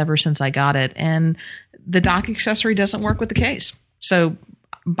case ever since I got it, and the dock accessory doesn't work with the case. So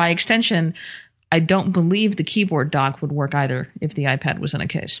by extension, I don't believe the keyboard dock would work either if the iPad was in a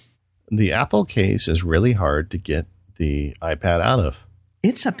case. The Apple case is really hard to get the iPad out of.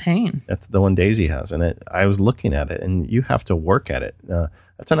 It's a pain. That's the one Daisy has, and I was looking at it, and you have to work at it.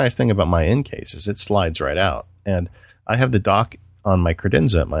 That's a nice thing about my in case is it slides right out. And I have the dock on my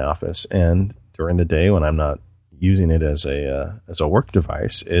credenza at my office, and during the day when I'm not using it as a work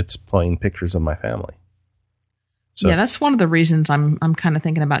device, it's playing pictures of my family. So, yeah, that's one of the reasons I'm kind of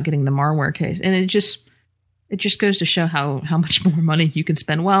thinking about getting the Marware case, and it just goes to show how much more money you can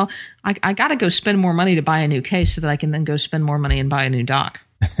spend. Well, I got to go spend more money to buy a new case so that I can then go spend more money and buy a new dock.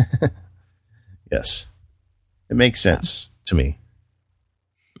 Yes, it makes sense to me.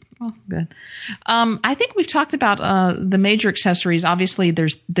 Oh, good. I think we've talked about the major accessories. Obviously,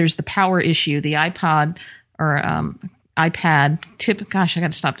 there's the power issue. The iPod or iPad tip. Gosh, I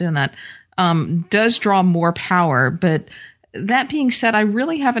got to stop doing that. Does draw more power, but that being said, I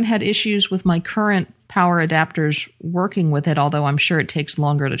really haven't had issues with my current power adapters working with it, although I'm sure it takes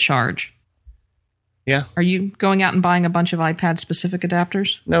longer to charge. Yeah. Are you going out and buying a bunch of iPad specific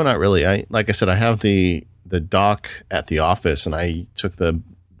adapters? No, not really. Like I said, I have the dock at the office, and I took the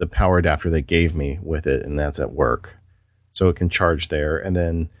power adapter they gave me with it, and that's at work, so it can charge there. And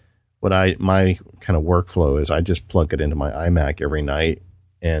then my kind of workflow is I just plug it into my iMac every night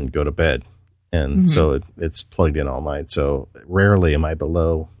and go to bed. And so it's plugged in all night. So rarely am I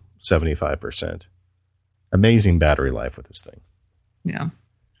below 75%. Amazing battery life with this thing. Yeah.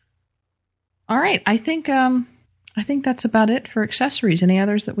 All right. I think that's about it for accessories. Any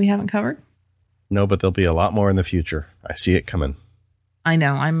others that we haven't covered? No, but there'll be a lot more in the future. I see it coming. I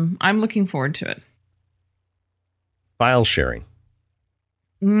know. I'm looking forward to it. File sharing.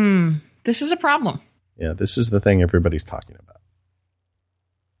 This is a problem. Yeah, this is the thing everybody's talking about.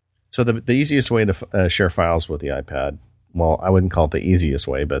 So the easiest way to share files with the iPad, well, I wouldn't call it the easiest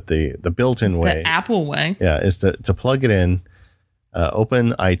way, but the built-in way. The Apple way. Yeah, is to plug it in,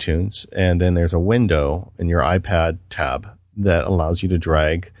 open iTunes, and then there's a window in your iPad tab that allows you to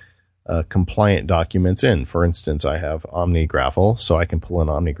drag compliant documents in. For instance, I have OmniGraffle, so I can pull an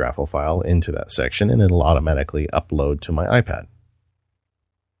OmniGraffle file into that section, and it'll automatically upload to my iPad.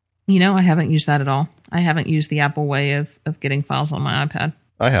 I haven't used that at all. I haven't used the Apple way of getting files on my iPad.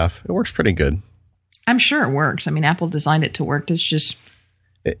 I have. It works pretty good. I'm sure it works. I mean, Apple designed it to work. It's just...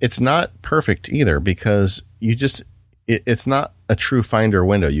 It's not perfect either, because it's not a true Finder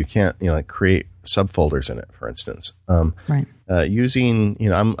window. You can't, create subfolders in it, for instance. Right. Using,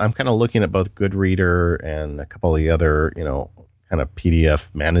 I'm kind of looking at both Goodreader and a couple of the other, kind of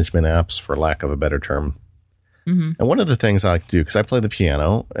PDF management apps, for lack of a better term. Mm-hmm. And one of the things I like to do, because I play the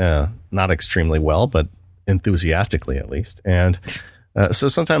piano, not extremely well, but enthusiastically at least. And so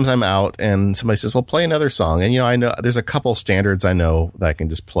sometimes I'm out and somebody says, well, play another song. And, I know there's a couple standards I know that I can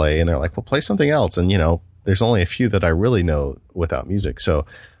just play. And they're like, well, play something else. And, there's only a few that I really know without music. So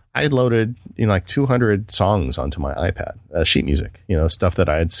I loaded, like 200 songs onto my iPad, sheet music, stuff that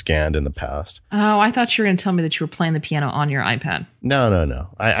I had scanned in the past. Oh, I thought you were going to tell me that you were playing the piano on your iPad. No.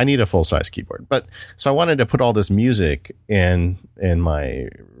 I need a full-size keyboard. But so I wanted to put all this music in my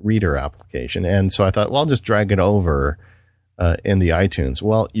Reader application. And so I thought, well, I'll just drag it over in the iTunes.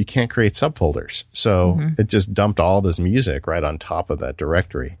 Well, you can't create subfolders. So it just dumped all this music right on top of that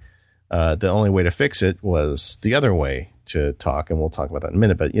directory. The only way to fix it was the other way to talk, and we'll talk about that in a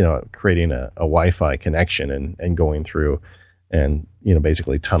minute, but, creating a Wi-Fi connection and going through and,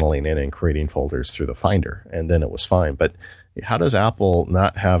 basically tunneling in and creating folders through the Finder. And then it was fine. But how does Apple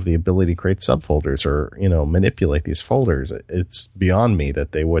not have the ability to create subfolders or, manipulate these folders? It's beyond me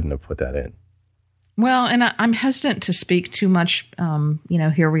that they wouldn't have put that in. Well, and I'm hesitant to speak too much.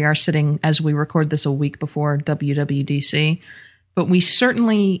 Here we are sitting as we record this a week before WWDC, but we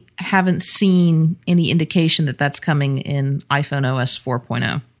certainly haven't seen any indication that that's coming in iPhone OS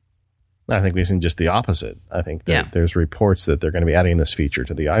 4.0. I think we've seen just the opposite. I think that there's reports that they're going to be adding this feature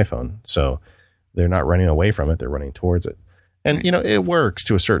to the iPhone. So they're not running away from it. They're running towards it. And, it works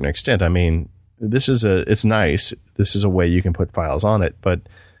to a certain extent. I mean, it's nice. This is a way you can put files on it, but,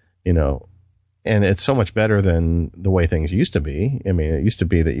 and it's so much better than the way things used to be. I mean, it used to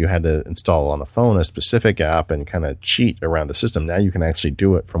be that you had to install on the phone a specific app and kind of cheat around the system. Now you can actually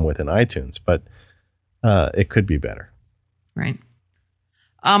do it from within iTunes, but it could be better. Right.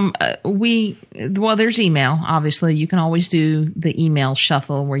 There's email. Obviously, you can always do the email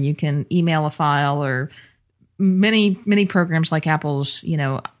shuffle where you can email a file, or many programs like Apple's,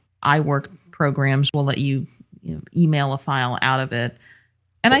 iWork programs will let you, email a file out of it.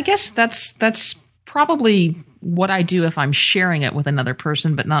 And I guess that's probably what I do if I'm sharing it with another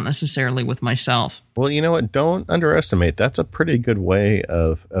person, but not necessarily with myself. Well, you know what? Don't underestimate. That's a pretty good way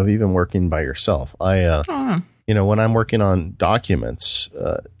of even working by yourself. When I'm working on documents,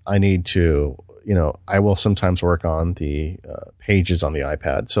 I need to, I will sometimes work on the pages on the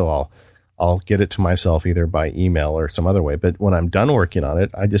iPad. So I'll get it to myself either by email or some other way. But when I'm done working on it,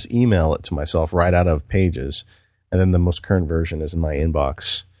 I just email it to myself right out of Pages. And then the most current version is in my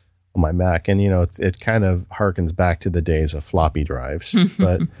inbox on my Mac. And, it kind of harkens back to the days of floppy drives.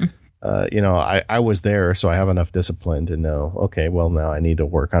 But, I was there, so I have enough discipline to know, okay, well, now I need to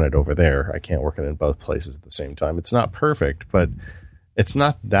work on it over there. I can't work it in both places at the same time. It's not perfect, but it's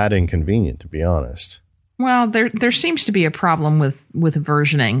not that inconvenient, to be honest. Well, there seems to be a problem with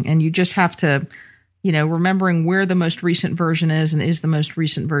versioning, and you just have to, remembering where the most recent version is, and is the most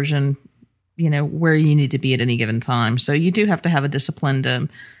recent version, where you need to be at any given time. So you do have to have a discipline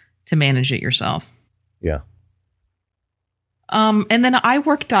to manage it yourself. Yeah. And then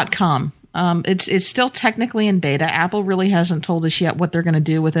iWork.com. It's still technically in beta. Apple really hasn't told us yet what they're going to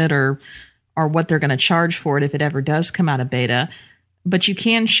do with it or what they're going to charge for it if it ever does come out of beta. But you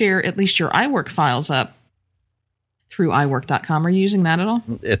can share at least your iWork files up through iWork.com. Are you using that at all?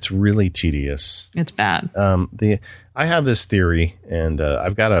 It's really tedious. It's bad. I have this theory, and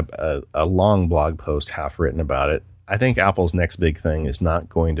I've got a long blog post half written about it. I think Apple's next big thing is not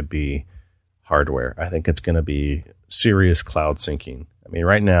going to be hardware. I think it's going to be serious cloud syncing. I mean,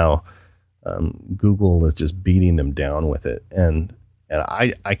 right now, Google is just beating them down with it. And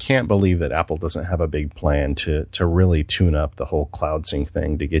I can't believe that Apple doesn't have a big plan to really tune up the whole cloud sync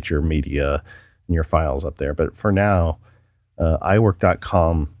thing to get your media and your files up there. But for now,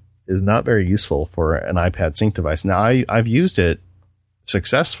 iWork.com is not very useful for an iPad sync device. Now, I've used it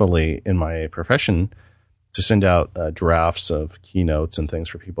successfully in my profession to send out drafts of keynotes and things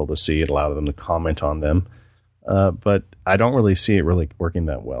for people to see. It allowed them to comment on them. But I don't really see it really working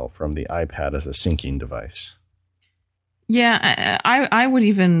that well from the iPad as a syncing device. Yeah, I would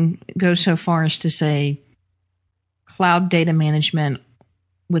even go so far as to say cloud data management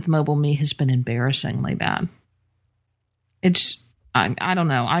with MobileMe has been embarrassingly bad. I don't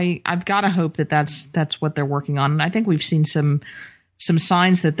know. I've got to hope that that's what they're working on. And I think we've seen some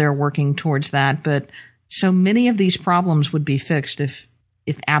signs that they're working towards that. But so many of these problems would be fixed if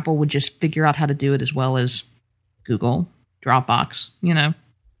Apple would just figure out how to do it as well as Google, Dropbox,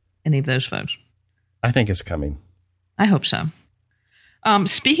 any of those folks. I think it's coming. I hope so.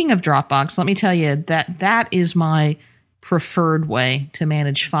 Speaking of Dropbox, let me tell you that is my preferred way to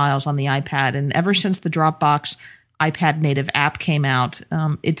manage files on the iPad. And ever since the Dropbox iPad native app came out,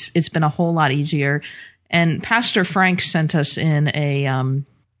 it's been a whole lot easier. And Pastor Frank sent us in a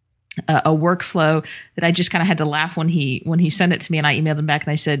workflow that I just kind of had to laugh when he sent it to me, and I emailed him back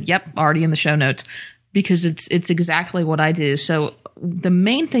and I said, "Yep, already in the show notes," because it's exactly what I do. So the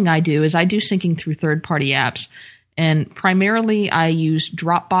main thing I do is I do syncing through third-party apps. And primarily, I use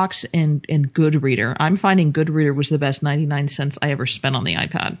Dropbox and Goodreader. I'm finding Goodreader was the best 99 cents I ever spent on the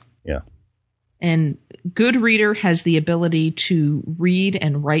iPad. Yeah. And Goodreader has the ability to read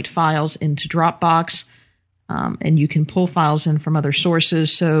and write files into Dropbox, and you can pull files in from other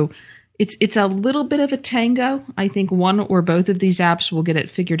sources. So it's a little bit of a tango. I think one or both of these apps will get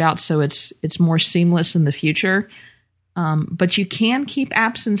it figured out so it's more seamless in the future. But you can keep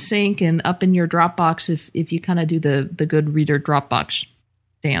apps in sync and up in your Dropbox if you kind of do the Goodreader Dropbox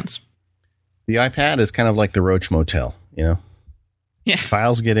dance. The iPad is kind of like the Roach Motel, Yeah.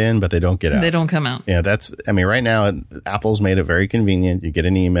 Files get in, but they don't get out. They don't come out. Yeah, right now, Apple's made it very convenient. You get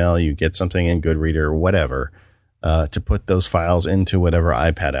an email, you get something in Goodreader or whatever, to put those files into whatever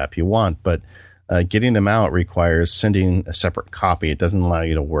iPad app you want. But getting them out requires sending a separate copy. It doesn't allow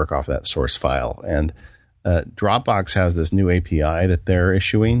you to work off that source file. And Dropbox has this new API that they're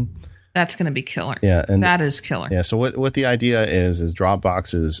issuing. That's going to be killer. Yeah, and that is killer. Yeah. So what the idea is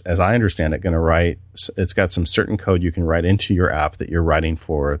Dropbox is, as I understand it, going to write. It's got some certain code you can write into your app that you're writing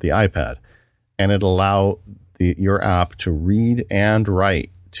for the iPad, and it'll allow your app to read and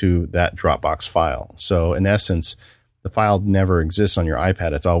write to that Dropbox file. So in essence, the file never exists on your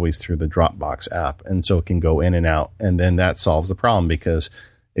iPad. It's always through the Dropbox app, and so it can go in and out. And then that solves the problem, because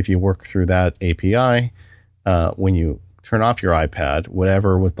if you work through that API, when you turn off your iPad,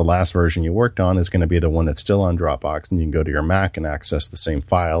 whatever was the last version you worked on is going to be the one that's still on Dropbox, and you can go to your Mac and access the same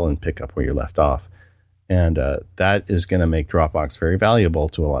file and pick up where you left off. And that is going to make Dropbox very valuable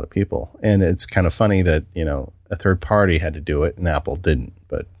to a lot of people. And it's kind of funny that, a third party had to do it and Apple didn't,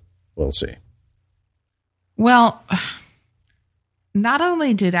 but we'll see. Well, not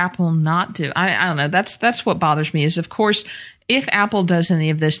only did Apple not do, I don't know, that's what bothers me is, of course, if Apple does any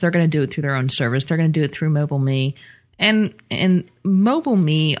of this, they're going to do it through their own service. They're going to do it through MobileMe. And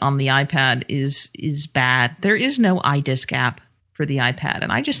MobileMe on the iPad is bad. There is no iDisk app for the iPad.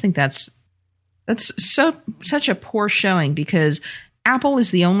 And I just think that's such a poor showing, because Apple is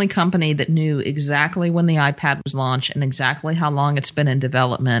the only company that knew exactly when the iPad was launched and exactly how long it's been in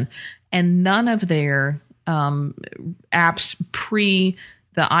development. And none of their apps pre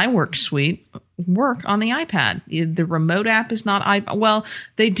the iWork suite work on the iPad. The remote app is not well,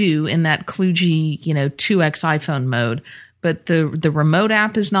 they do in that kludgy, 2x iPhone mode, but the remote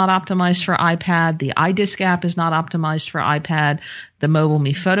app is not optimized for iPad. The iDisk app is not optimized for iPad. The Mobile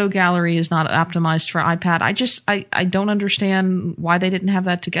Me Photo Gallery is not optimized for iPad. I don't understand why they didn't have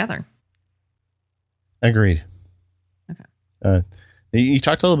that together. Agreed. Okay. You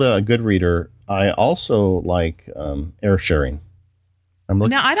talked a little bit about Goodreader. I also like air sharing.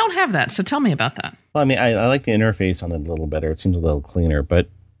 Now, I don't have that, so tell me about that. Well, I mean, I like the interface on it a little better. It seems a little cleaner, but,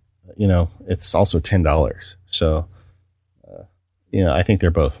 it's also $10. So, I think they're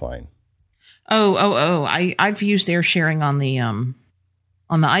both fine. I've used air sharing on the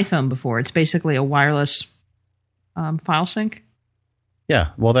iPhone before. It's basically a wireless file sync.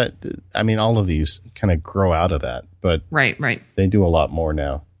 Yeah, well, all of these kind of grow out of that, but right. They do a lot more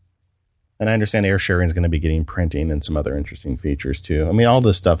now. And I understand air sharing is going to be getting printing and some other interesting features too. I mean, all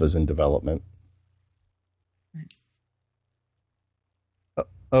this stuff is in development. Right.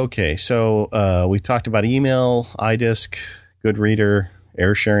 Okay, so we talked about email, iDisk, Goodreader,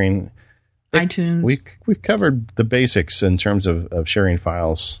 air sharing, iTunes. We've covered the basics in terms of sharing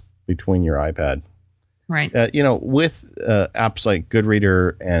files between your iPad. Right. With apps like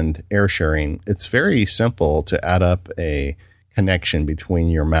Goodreader and air sharing, it's very simple to add up a connection between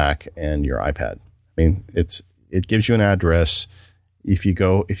your Mac and your iPad. I mean, it gives you an address. If you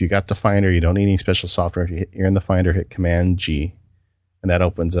got the Finder, you don't need any special software. If you're in the Finder, hit Command G, and that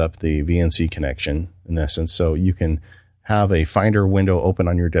opens up the VNC connection in essence. So you can have a Finder window open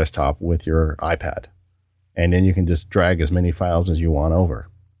on your desktop with your iPad, and then you can just drag as many files as you want over,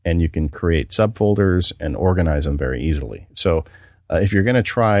 and you can create subfolders and organize them very easily. So if you're going to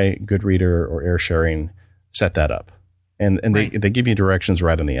try Goodreader or air sharing, set that up. And right. They give you directions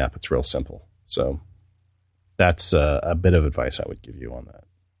right in the app. It's real simple. So that's a bit of advice I would give you on that.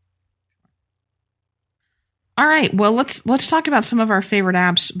 All right. Well, let's talk about some of our favorite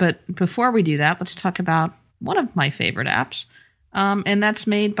apps. But before we do that, let's talk about one of my favorite apps. And that's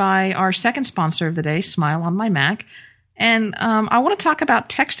made by our second sponsor of the day, Smile on My Mac. And I want to talk about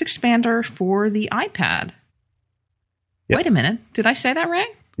Text Expander for the iPad. Yep. Wait a minute. Did I say that right?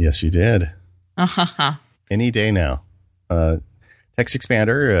 Yes, you did. Uh-huh. Any day now. Text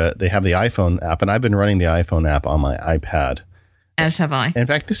Expander, they have the iPhone app, and I've been running the iPhone app on my iPad. As have I. In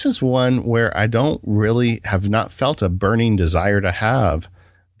fact, this is one where I have not felt a burning desire to have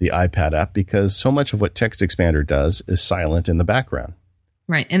the iPad app because so much of what Text Expander does is silent in the background.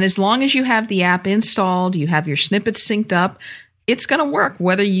 Right. And as long as you have the app installed, you have your snippets synced up, it's going to work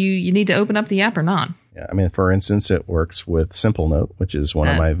whether you need to open up the app or not. Yeah. I mean, for instance, it works with Simple Note, which is one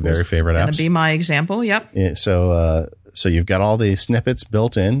of my very favorite apps. Going to be my example. Yep. Yeah, so you've got all the snippets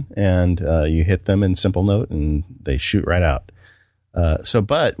built in, and you hit them in Simple Note, and they shoot right out.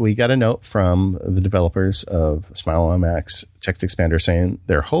 But we got a note from the developers of Smile on Mac's Text Expander saying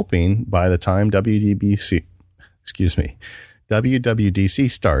they're hoping by the time WWDC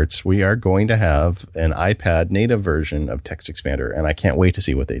starts, we are going to have an iPad native version of Text Expander, and I can't wait to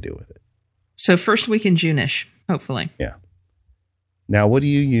see what they do with it. So first week in June-ish, hopefully. Yeah. Now, what do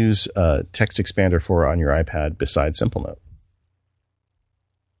you use Text Expander for on your iPad besides Simple Note?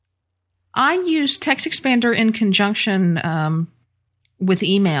 I use Text Expander in conjunction with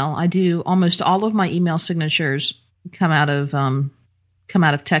email. I do almost all of my email signatures come out of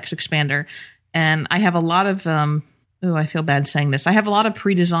Text Expander, and I have a lot of I feel bad saying this. I have a lot of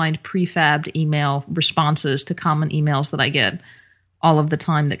pre-designed, prefabbed email responses to common emails that I get all of the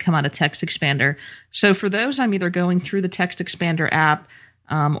time that come out of Text Expander. So for those, I'm either going through the Text Expander app,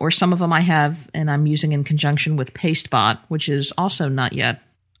 or some of them I have and I'm using in conjunction with Pastebot, which is also not yet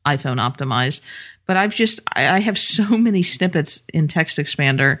iPhone optimized. But I have so many snippets in Text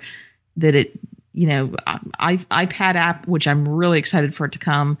Expander that iPad app, which I'm really excited for it to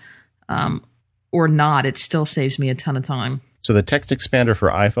come, or not, it still saves me a ton of time. So the Text Expander for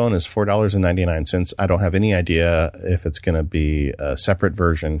iPhone is $4.99. I don't have any idea if it's going to be a separate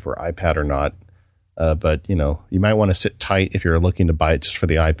version for iPad or not. But, you might want to sit tight if you're looking to buy it just for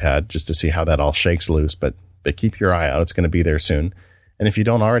the iPad, just to see how that all shakes loose. But keep your eye out. It's going to be there soon. And if you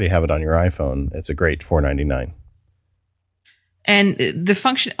don't already have it on your iPhone, it's a great $4.99. And the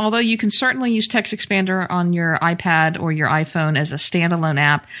function, although you can certainly use Text Expander on your iPad or your iPhone as a standalone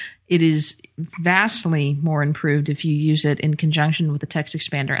app, it is vastly more improved if you use it in conjunction with the Text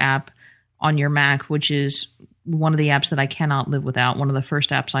Expander app on your Mac, which is one of the apps that I cannot live without, one of the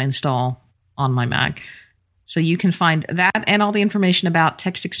first apps I install on my Mac. So you can find that and all the information about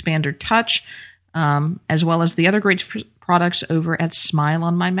Text Expander Touch, as well as the other great products over at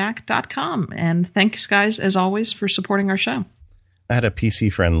smileonmymac.com. And thanks, guys, as always, for supporting our show. I had a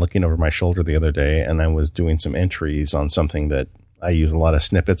PC friend looking over my shoulder the other day, and I was doing some entries on something that I use a lot of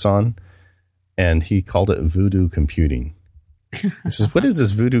snippets on, and he called it voodoo computing. He says, "What is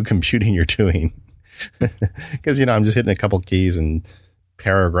this voodoo computing you're doing?" Because, I'm just hitting a couple keys and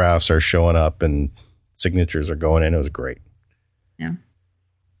paragraphs are showing up and signatures are going in. It was great. Yeah.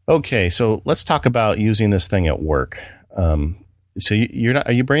 Okay, so let's talk about using this thing at work. So you're not?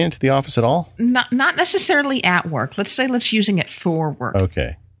 Are you bringing it to the office at all? Not necessarily at work. Let's using it for work.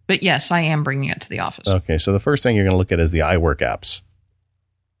 Okay. But yes, I am bringing it to the office. Okay, so the first thing you're going to look at is the iWork apps.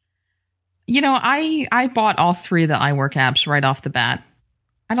 I bought all 3 of the iWork apps right off the bat.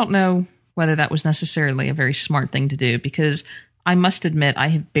 I don't know whether that was necessarily a very smart thing to do, because I must admit I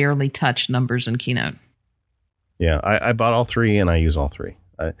have barely touched Numbers and Keynote. Yeah, I bought all 3 and I use all 3.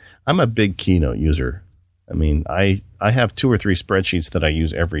 I'm a big Keynote user. I mean, I have 2 or 3 spreadsheets that I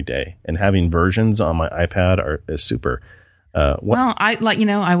use every day, and having versions on my iPad is super. Well,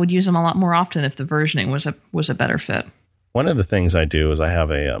 I would use them a lot more often if the versioning was a better fit. One of the things I do is I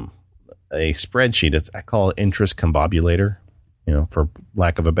have a spreadsheet. I call it interest combobulator, for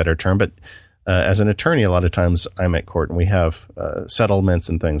lack of a better term. But as an attorney, a lot of times I'm at court and we have settlements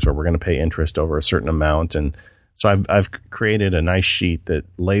and things where we're going to pay interest over a certain amount. And so I've created a nice sheet that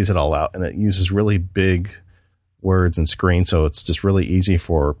lays it all out, and it uses really big words and screen. So it's just really easy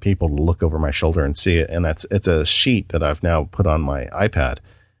for people to look over my shoulder and see it. And it's a sheet that I've now put on my iPad.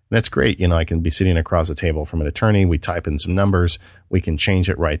 And it's great. I can be sitting across the table from an attorney. We type in some numbers. We can change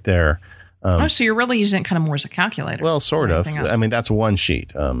it right there. So you're really using it kind of more as a calculator. Well, sort of. I mean, that's one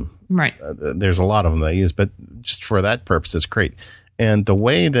sheet. Right. There's a lot of them that I use, but just for that purpose, it's great. And the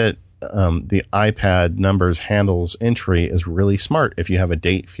way that the iPad Numbers handles entry is really smart. If you have a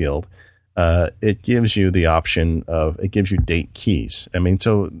date field, it gives you the option it gives you date keys. I mean,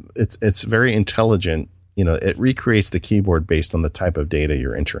 so it's very intelligent. It recreates the keyboard based on the type of data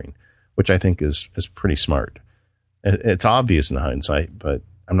you're entering, which I think is pretty smart. It's obvious in hindsight, but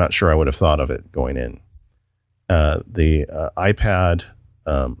I'm not sure I would have thought of it going in. The iPad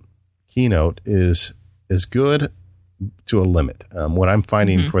Keynote is good to a limit. What I'm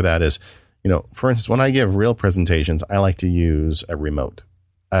finding for that is, for instance, when I give real presentations, I like to use a remote.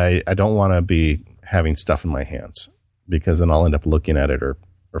 I don't want to be having stuff in my hands, because then I'll end up looking at it or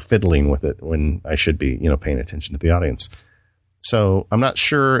fiddling with it when I should be, paying attention to the audience. So I'm not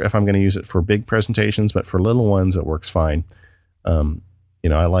sure if I'm going to use it for big presentations, but for little ones, it works fine.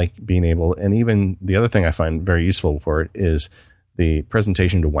 I like being able, and even the other thing I find very useful for it is the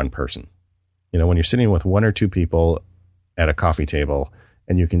presentation to one person. When you're sitting with 1 or 2 people at a coffee table,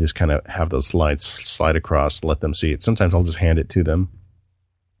 and you can just kind of have those slides slide across, let them see it. Sometimes I'll just hand it to them.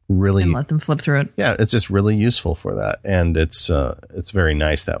 Really, and let them flip through it. Yeah, it's just really useful for that, and it's very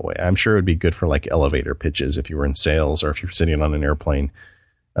nice that way. I'm sure it'd be good for like elevator pitches if you were in sales or if you're sitting on an airplane,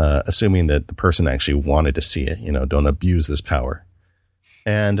 assuming that the person actually wanted to see it. Don't abuse this power.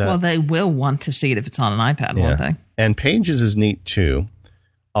 And well, they will want to see it if it's on an iPad, won't they? And Pages is neat too,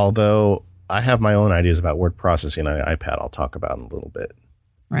 although I have my own ideas about word processing on an iPad. I'll talk about in a little bit.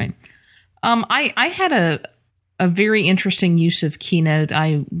 Right. I had a very interesting use of Keynote.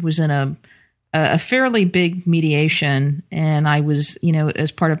 I was in a fairly big mediation, and I was,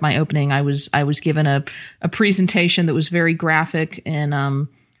 as part of my opening, I was given a presentation that was very graphic and,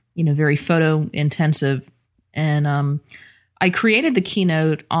 very photo intensive. And, I created the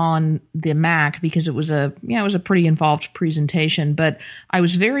Keynote on the Mac because it was a pretty involved presentation, but I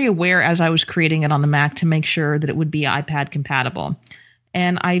was very aware as I was creating it on the Mac to make sure that it would be iPad compatible.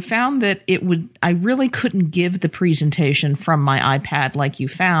 And I found that I really couldn't give the presentation from my iPad like you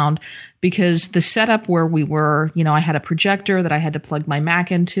found, because the setup where we were, I had a projector that I had to plug my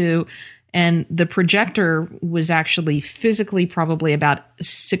Mac into, and the projector was actually physically probably about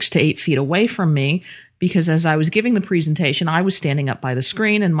 6 to 8 feet away from me, because as I was giving the presentation, I was standing up by the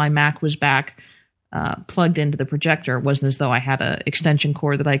screen and my Mac was back plugged into the projector. It wasn't as though I had an extension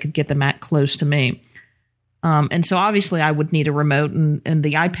cord that I could get the Mac close to me. And so obviously I would need a remote, and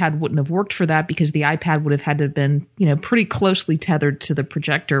the iPad wouldn't have worked for that, because the iPad would have had to have been, pretty closely tethered to the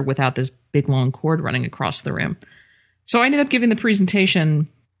projector without this big long cord running across the room. So I ended up giving the presentation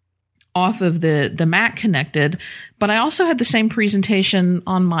off of the Mac connected, but I also had the same presentation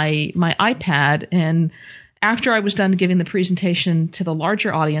on my iPad. And after I was done giving the presentation to the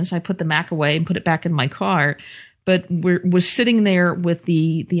larger audience, I put the Mac away and put it back in my car, but was sitting there with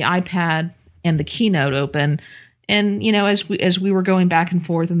the iPad and the Keynote open. And, as we were going back and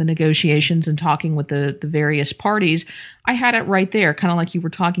forth in the negotiations and talking with the various parties, I had it right there, kind of like you were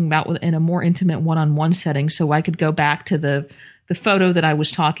talking about, in a more intimate one-on-one setting. So I could go back to the photo that I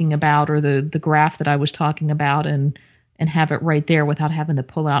was talking about, or the graph that I was talking about, and and have it right there without having to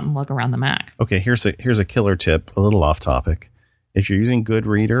pull out and lug around the Mac. Okay, here's a killer tip, a little off topic. If you're using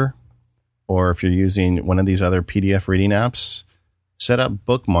Goodreader or if you're using one of these other PDF reading apps, set up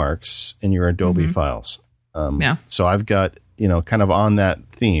bookmarks in your Adobe files. So I've got, kind of on that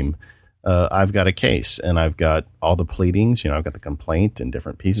theme, I've got a case and I've got all the pleadings, I've got the complaint and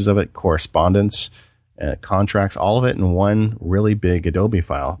different pieces of it, correspondence, contracts, all of it in one really big Adobe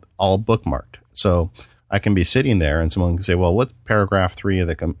file, all bookmarked. So I can be sitting there and someone can say, well, what paragraph 3 of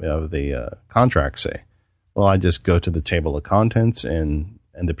the contract say? Well, I just go to the table of contents and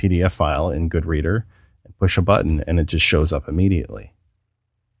the PDF file in Goodreader and push a button and it just shows up immediately.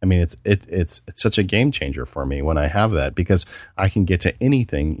 I mean, it's such a game changer for me when I have that, because I can get to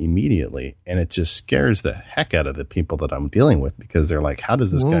anything immediately, and it just scares the heck out of the people that I'm dealing with, because they're like, "How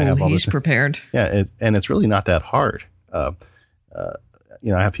does this guy have all this?" He's prepared. Yeah, and it's really not that hard. I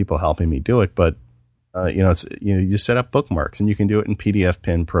have people helping me do it, but you set up bookmarks, and you can do it in PDF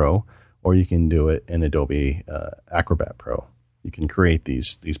Pen Pro, or you can do it in Adobe Acrobat Pro. You can create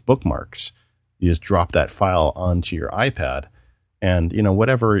these bookmarks. You just drop that file onto your iPad. And,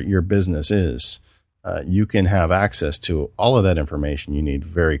 whatever your business is, you can have access to all of that information you need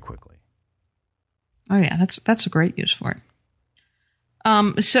very quickly. Oh, yeah, that's a great use for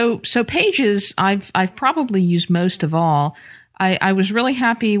it. So Pages, I've probably used most of all. I was really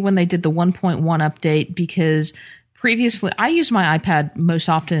happy when they did the 1.1 update, because previously I use my iPad most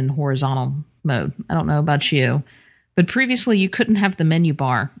often in horizontal mode. I don't know about you. But previously, you couldn't have the menu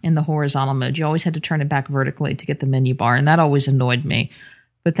bar in the horizontal mode. You always had to turn it back vertically to get the menu bar, and that always annoyed me.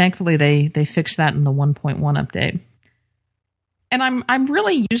 But thankfully, they fixed that in the 1.1 update. And I'm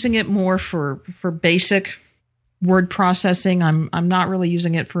really using it more for basic word processing. I'm not really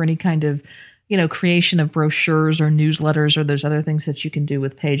using it for any kind of creation of brochures or newsletters or those other things that you can do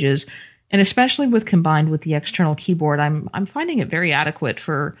with Pages. And especially combined with the external keyboard, I'm finding it very adequate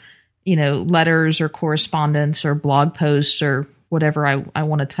for letters or correspondence or blog posts or whatever I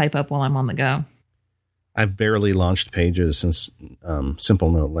want to type up while I'm on the go. I've barely launched Pages since Simple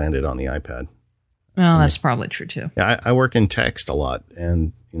Note landed on the iPad. Well, that's probably true too. Yeah, I work in text a lot,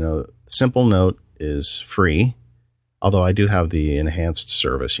 and Simple Note is free, although I do have the enhanced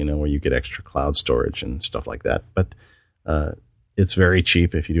service, where you get extra cloud storage and stuff like that. But it's very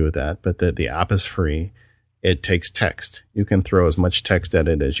cheap if you do that. But the app is free. It takes text. You can throw as much text at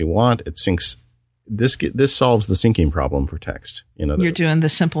it as you want. It syncs. This solves the syncing problem for text. You're doing the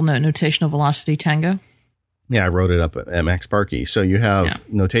Simple Note Notational Velocity Tango? Yeah, I wrote it up at MacSparky. So you have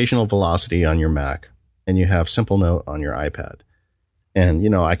Notational Velocity on your Mac, and you have Simple Note on your iPad.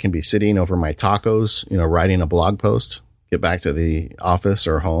 And, I can be sitting over my tacos, writing a blog post, get back to the office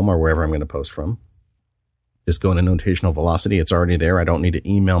or home or wherever I'm going to post from. Just go into Notational Velocity. It's already there. I don't need to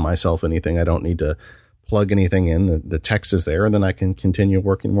email myself anything. I don't need to plug anything in. The text is there, and then I can continue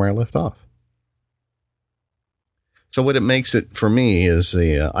working where I left off. So what it makes it for me is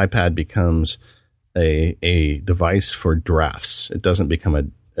the iPad becomes a device for drafts. It doesn't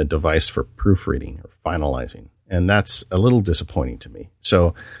become a device for proofreading or finalizing. And that's a little disappointing to me.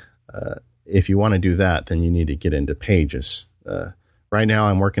 So if you want to do that, then you need to get into Pages. Right now,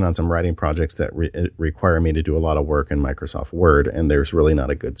 I'm working on some writing projects that require me to do a lot of work in Microsoft Word, and there's really not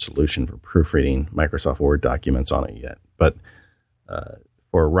a good solution for proofreading Microsoft Word documents on it yet. But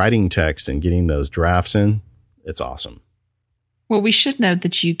for writing text and getting those drafts in, it's awesome. Well, we should note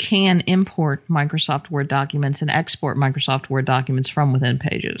that you can import Microsoft Word documents and export Microsoft Word documents from within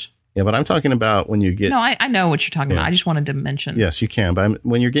Pages. Yeah, but I'm talking about when you get... No, I know what you're talking about. I just wanted to mention. Yes, you can. But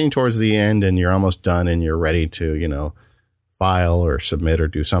when you're getting towards the end and you're almost done and you're ready to, file or submit or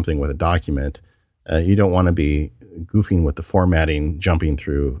do something with a document, you don't want to be goofing with the formatting, jumping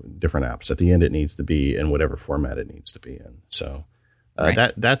through different apps. At the end, it needs to be in whatever format it needs to be in. So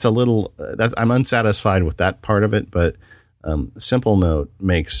right. That's a little... I'm unsatisfied with that part of it, but Simple Note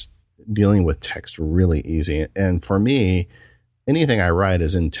makes dealing with text really easy. And for me, anything I write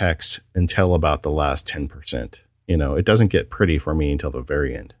is in text until about the last 10%. It doesn't get pretty for me until the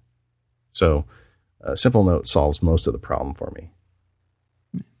very end. So Simple Note solves most of the problem for me.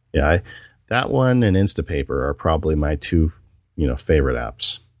 Yeah, that one and Instapaper are probably my two, favorite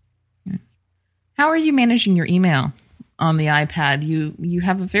apps. How are you managing your email on the iPad? You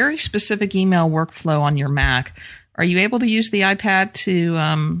have a very specific email workflow on your Mac. Are you able to use the iPad to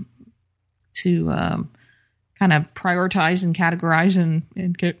kind of prioritize and categorize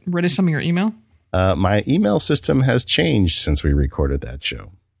and get rid of some of your email? My email system has changed since we recorded that show.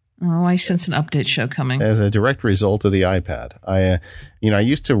 Oh, I sense an update show coming. As a direct result of the iPad. I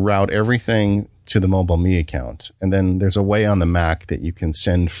used to route everything to the MobileMe account. And then there's a way on the Mac that you can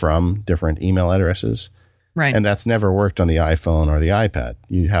send from different email addresses. Right. And that's never worked on the iPhone or the iPad.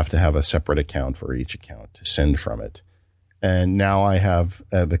 You have to have a separate account for each account to send from it. And now I've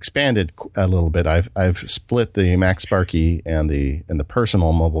expanded a little bit. I've split the MacSparky and the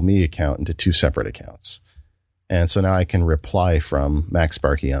personal Mobile Me account into two separate accounts. And so now I can reply from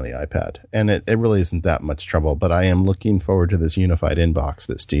MacSparky on the iPad. And it really isn't that much trouble, but I am looking forward to this unified inbox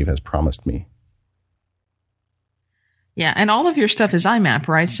that Steve has promised me. Yeah, and all of your stuff is IMAP,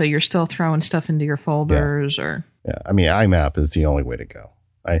 right? So you're still throwing stuff into your folders or... Yeah, I mean, IMAP is the only way to go.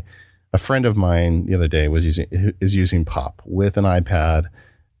 A friend of mine the other day is using Pop with an iPad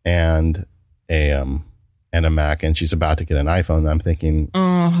and a Mac, and she's about to get an iPhone. And I'm thinking,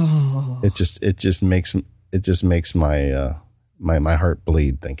 it just makes my my heart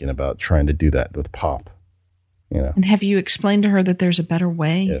bleed thinking about trying to do that with Pop. You know. And have you explained to her that there's a better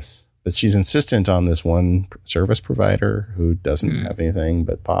way? Yes, but she's insistent on this one service provider who doesn't have anything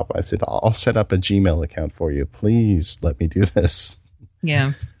but Pop. I said, I'll set up a Gmail account for you. Please let me do this.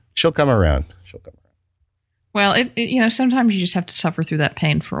 Yeah. She'll come around. Well, sometimes you just have to suffer through that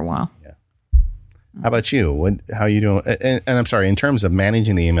pain for a while. Yeah. How about you? How are you doing? And I'm sorry, in terms of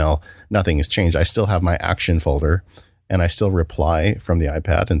managing the email, nothing has changed. I still have my action folder, and I still reply from the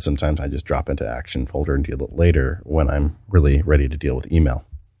iPad, and sometimes I just drop into action folder and deal it later when I'm really ready to deal with email.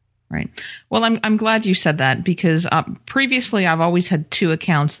 Right. Well, I'm glad you said that because previously I've always had two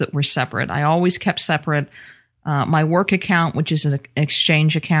accounts that were separate. I always kept separate my work account, which is an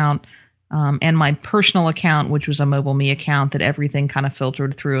Exchange account, and my personal account, which was a Mobile Me account that everything kind of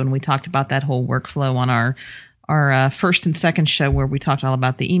filtered through. And we talked about that whole workflow on our first and second show where we talked all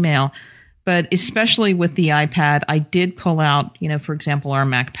about the email. But especially with the iPad, I did pull out, for example, our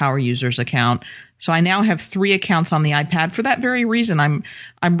Mac Power Users account. So I now have 3 accounts on the iPad for that very reason.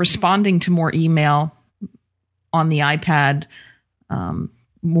 I'm responding to more email on the iPad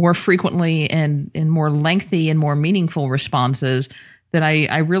more frequently and in more lengthy and more meaningful responses that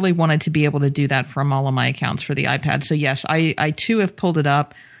I really wanted to be able to do that from all of my accounts for the iPad. So yes, I too have pulled it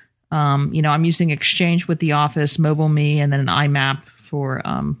up. I'm using Exchange with the Office, Mobile Me, and then an IMAP for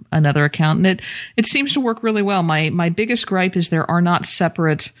another account. And it seems to work really well. My biggest gripe is there are not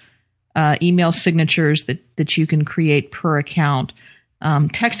separate email signatures that you can create per account.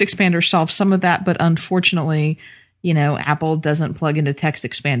 Text Expander solves some of that, but unfortunately, Apple doesn't plug into Text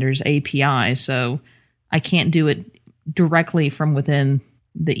Expander's API, so I can't do it directly from within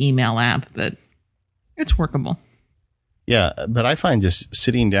the email app, but it's workable. Yeah, but I find just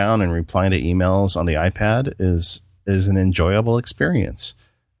sitting down and replying to emails on the iPad is an enjoyable experience.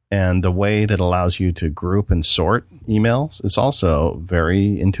 And the way that allows you to group and sort emails is also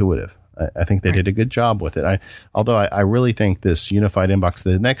very intuitive. I think they did a good job with it. Although I really think this unified inbox,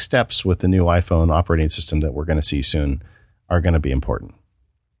 the next steps with the new iPhone operating system that we're going to see soon are going to be important.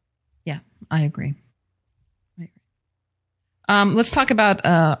 Yeah, I agree. Let's talk about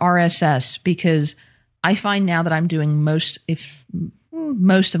RSS, because I find now that I'm doing most of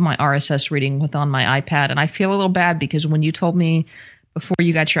my RSS reading on my iPad, and I feel a little bad because when you told me before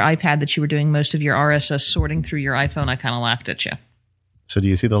you got your iPad that you were doing most of your RSS sorting through your iPhone, I kind of laughed at you. So do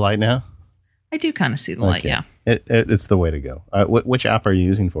you see the light now? I do kind of see the light, yeah. It's the way to go. Which app are you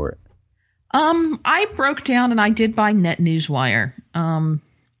using for it? I broke down and I did buy NetNewsWire.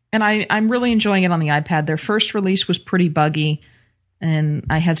 And I'm really enjoying it on the iPad. Their first release was pretty buggy, and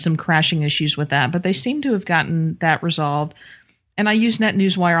I had some crashing issues with that, but they seem to have gotten that resolved. And I use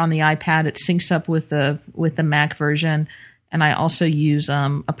NetNewsWire on the iPad. It syncs up with the Mac version. And I also use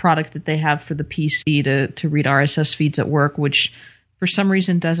a product that they have for the PC to read RSS feeds at work, which for some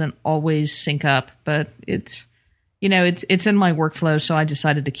reason doesn't always sync up, but it's in my workflow, so I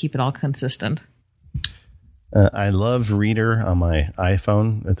decided to keep it all consistent. I love Reader on my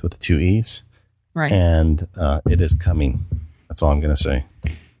iPhone. It's with the 2 E's. Right. And it is coming. That's all I'm going to say.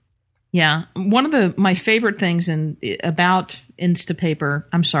 Yeah. One of my favorite things about Instapaper,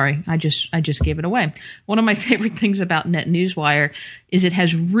 I'm sorry, I just gave it away. One of my favorite things about NetNewsWire is it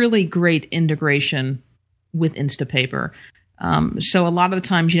has really great integration with Instapaper. So a lot of the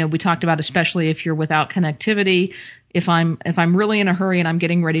times, we talked about, especially if you're without connectivity, if I'm really in a hurry and I'm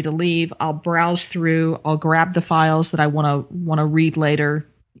getting ready to leave, I'll browse through, I'll grab the files that I want to read later,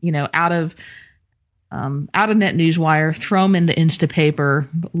 out of NetNewsWire, throw them into Instapaper,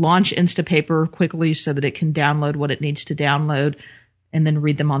 launch Instapaper quickly so that it can download what it needs to download, and then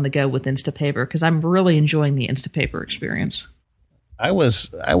read them on the go with Instapaper, because I'm really enjoying the Instapaper experience. I was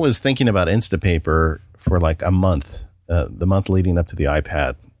thinking about Instapaper for like a month. The month leading up to the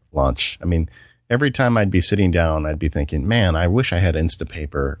iPad launch. I mean, every time I'd be sitting down, I'd be thinking, man, I wish I had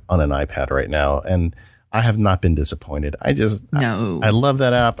Instapaper on an iPad right now. And I have not been disappointed. I love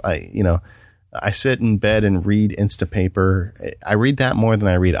that app. I sit in bed and read Instapaper. I read that more than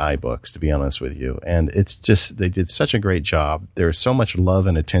I read iBooks, to be honest with you. And it's just, they did such a great job. There's so much love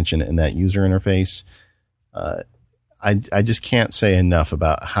and attention in that user interface. I just can't say enough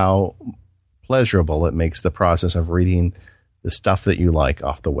about how pleasurable it makes the process of reading the stuff that you like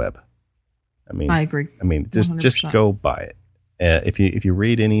off the web. I agree. Just go buy it. If you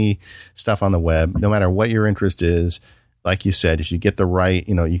read any stuff on the web, no matter what your interest is, like you said, if you get the right,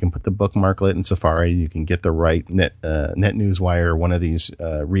 you can put the bookmarklet in Safari, you can get the right NetNewsWire, one of these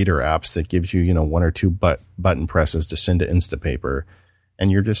reader apps that gives you, one or two button presses to send to Instapaper,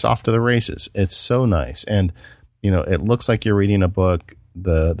 and you're just off to the races. It's so nice. And, it looks like you're reading a book,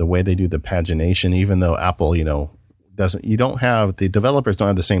 the way they do the pagination, even though Apple, the developers don't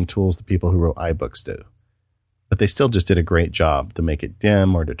have the same tools the people who wrote iBooks do. But they still just did a great job to make it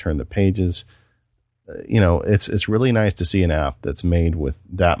dim or to turn the pages. It's really nice to see an app that's made with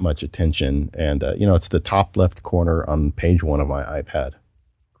that much attention. And, it's the top left corner on page 1 of my iPad.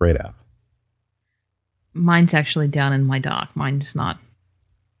 Great app. Mine's actually down in my dock. Mine's not.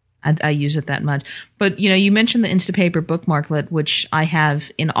 I use it that much. But, you mentioned the Instapaper bookmarklet, which I have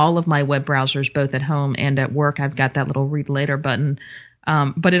in all of my web browsers, both at home and at work. I've got that little read later button.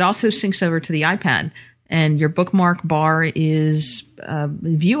 But it also syncs over to the iPad. And your bookmark bar is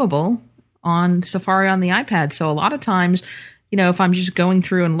viewable on Safari on the iPad. So a lot of times, if I'm just going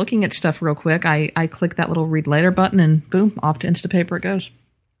through and looking at stuff real quick, I click that little read later button and boom, off to Instapaper it goes.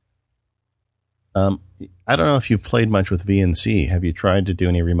 I don't know if you've played much with VNC. Have you tried to do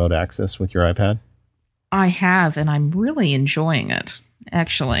any remote access with your iPad? I have, and I'm really enjoying it,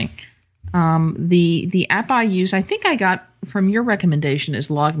 actually. The app I use, I think I got from your recommendation, is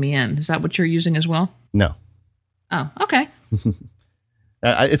LogMeIn. Is that what you're using as well? No. Oh, okay.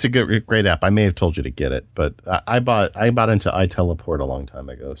 It's a great app. I may have told you to get it, but I bought into iTeleport a long time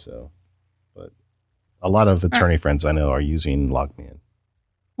ago. But a lot of attorney friends I know are using LogMeIn.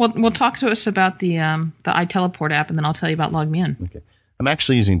 Well, talk to us about the iTeleport app, and then I'll tell you about LogMeIn. Okay, I'm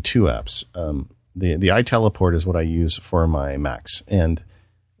actually using 2 apps. The iTeleport is what I use for my Macs, and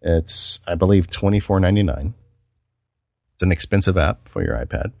it's, I believe, $24.99. It's an expensive app for your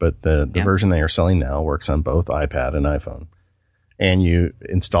iPad, but the version they are selling now works on both iPad and iPhone. And you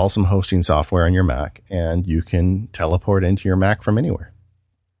install some hosting software on your Mac, and you can teleport into your Mac from anywhere.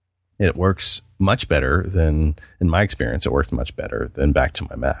 It works much better than, in my experience, it works much better than back to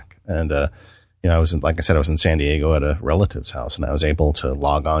my Mac. And, I was in San Diego at a relative's house, and I was able to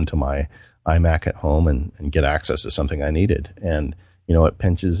log on to my iMac at home and get access to something I needed. And, it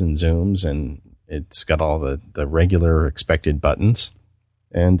pinches and zooms, and it's got all the regular expected buttons.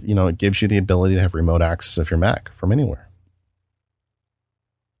 And, it gives you the ability to have remote access of your Mac from anywhere.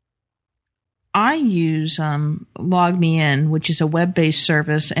 I use LogMeIn, which is a web-based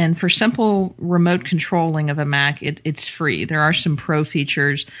service, and for simple remote controlling of a Mac, it's free. There are some pro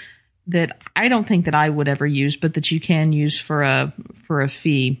features that I don't think that I would ever use, but that you can use for a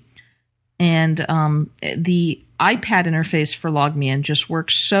fee. And the iPad interface for LogMeIn just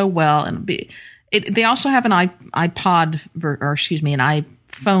works so well, and they also have an iPhone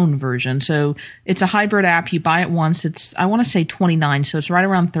version. So it's a hybrid app. You buy it once. It's, I want to say $29, so it's right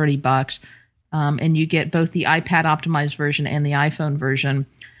around $30. And you get both the iPad optimized version and the iPhone version.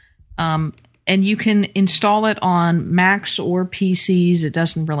 And you can install it on Macs or PCs. It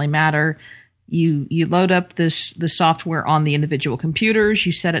doesn't really matter. You load up the software on the individual computers.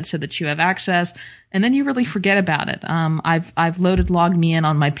 You set it so that you have access, and then you really forget about it. I've loaded LogMeIn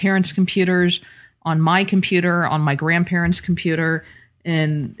on my parents' computers, on my computer, on my grandparents' computer.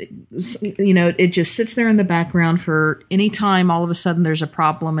 And, it just sits there in the background for any time all of a sudden there's a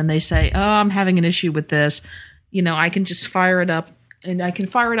problem and they say, oh, I'm having an issue with this. I can just fire it up, and I can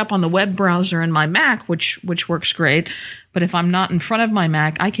fire it up on the web browser in my Mac, which works great. But if I'm not in front of my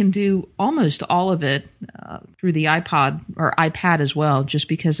Mac, I can do almost all of it through the iPod or iPad as well, just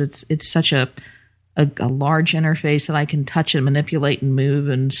because it's such a large interface that I can touch and manipulate and move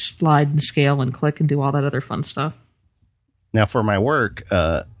and slide and scale and click and do all that other fun stuff. Now, for my work,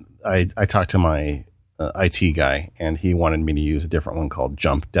 I talked to my IT guy, and he wanted me to use a different one called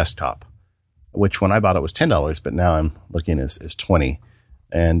Jump Desktop, which when I bought it was $10, but now I'm looking is $20.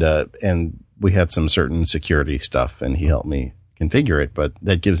 And we had some certain security stuff, and he helped me configure it, but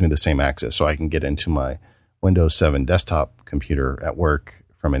that gives me the same access, so I can get into my Windows 7 desktop computer at work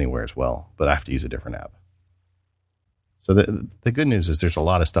from anywhere as well, but I have to use a different app. So the good news is there's a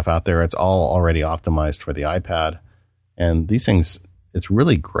lot of stuff out there. It's all already optimized for the iPad. And these things, it's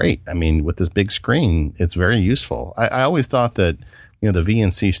really great. I mean, with this big screen, it's very useful. I always thought that, the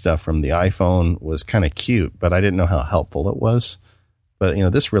VNC stuff from the iPhone was kind of cute, but I didn't know how helpful it was. But,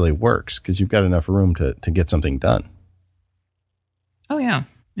 this really works because you've got enough room to get something done. Oh, yeah.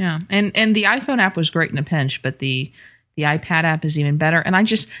 Yeah. And the iPhone app was great in a pinch, but the iPad app is even better. And I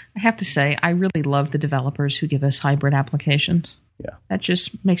have to say, I really love the developers who give us hybrid applications. Yeah. That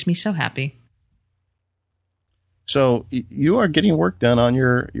just makes me so happy. So you are getting work done on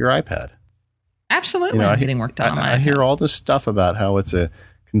your iPad. Absolutely. I'm getting work done on my iPad. I hear all this stuff about how it's a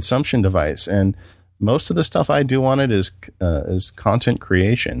consumption device, and most of the stuff I do on it is content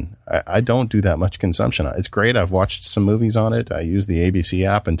creation. I don't do that much consumption. It's great. I've watched some movies on it. I use the ABC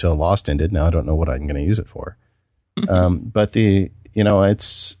app until Lost ended. Now I don't know what I'm going to use it for. But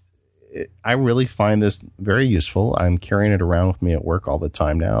I really find this very useful. I'm carrying it around with me at work all the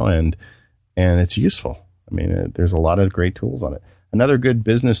time now, and it's useful. I mean, there's a lot of great tools on it. Another good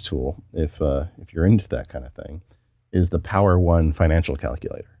business tool, if you're into that kind of thing, is the Power One financial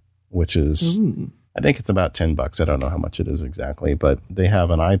calculator, which is, I think it's about $10. I don't know how much it is exactly, but they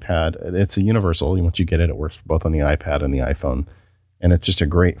have an iPad. It's a universal. Once you get it, it works both on the iPad and the iPhone, and it's just a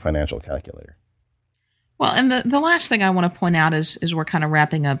great financial calculator. Well, and the last thing I want to point out is we're kind of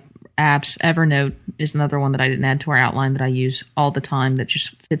wrapping up apps. Evernote is another one that I didn't add to our outline that I use all the time that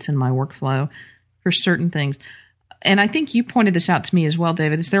just fits in my workflow for certain things. And I think you pointed this out to me as well,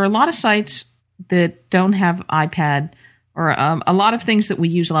 David, is there are a lot of sites that don't have iPad, or a lot of things that we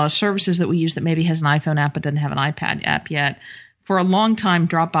use, a lot of services that we use that maybe has an iPhone app but doesn't have an iPad app yet. For a long time,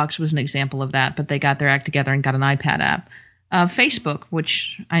 Dropbox was an example of that, but they got their act together and got an iPad app. Facebook,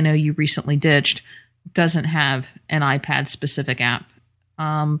 which I know you recently ditched, doesn't have an iPad-specific app.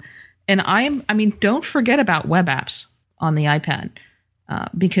 And don't forget about web apps on the iPad.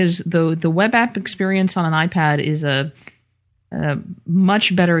 Because the web app experience on an iPad is a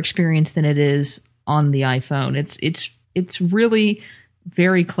much better experience than it is on the iPhone. It's really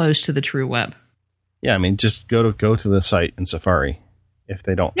very close to the true web. Yeah, I mean, just go to the site in Safari. If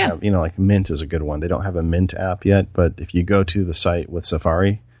they don't have, like Mint is a good one. They don't have a Mint app yet, but if you go to the site with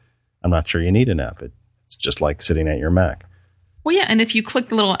Safari, I'm not sure you need an app. It's just like sitting at your Mac. Well, yeah, and if you click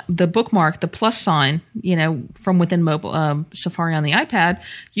the bookmark, the plus sign, from within mobile Safari on the iPad,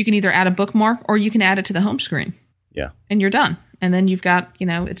 you can either add a bookmark or you can add it to the home screen. Yeah, and you're done. And then you've got,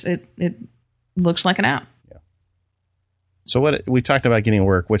 it looks like an app. Yeah. So what we talked about getting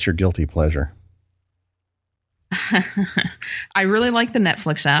work. What's your guilty pleasure? I really like the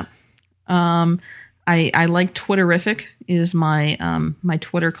Netflix app. I like Twitterrific is my my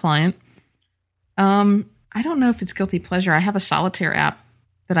Twitter client. I don't know if it's guilty pleasure. I have a solitaire app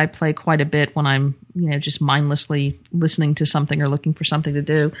that I play quite a bit when I'm, just mindlessly listening to something or looking for something to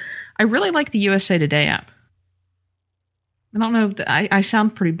do. I really like the USA Today app. I don't know. I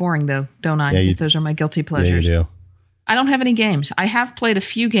sound pretty boring though, don't I? Yeah, those are my guilty pleasures. Yeah, you do. I don't have any games. I have played a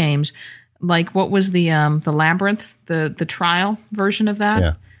few games, like what was the Labyrinth, the trial version of that.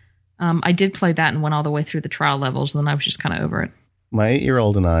 Yeah. I did play that and went all the way through the trial levels, and then I was just kind of over it. My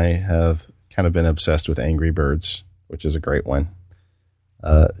 8-year-old and I have kind of been obsessed with Angry Birds, which is a great one.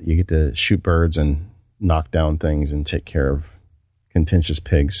 You get to shoot birds and knock down things and take care of contentious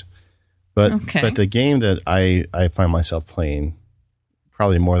pigs. But the game that I find myself playing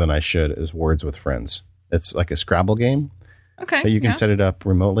probably more than I should is Words with Friends. It's like a Scrabble game. Okay. But you can set it up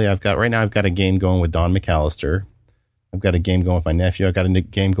remotely. I've got a game going with Don McAllister. I've got a game going with my nephew. I've got a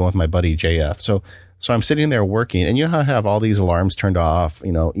game going with my buddy JF. So I'm sitting there working, and you know how I have all these alarms turned off,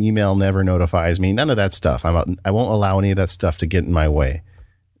 email never notifies me, none of that stuff. I won't allow any of that stuff to get in my way.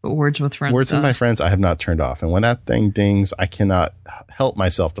 But Words with Friends. Words with my friends, I have not turned off. And when that thing dings, I cannot help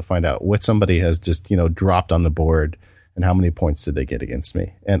myself to find out what somebody has just, dropped on the board and how many points did they get against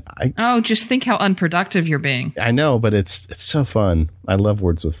me. And just think how unproductive you're being. I know, but it's so fun. I love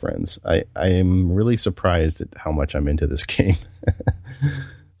Words with Friends. I am really surprised at how much I'm into this game.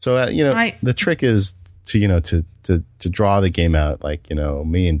 So, the trick is to draw the game out. Like,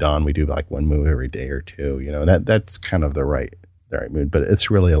 me and Don, we do like one move every day or two, that's kind of the right mood, but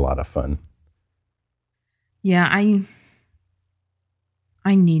it's really a lot of fun. Yeah. I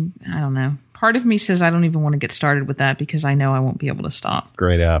don't know. Part of me says I don't even want to get started with that because I know I won't be able to stop.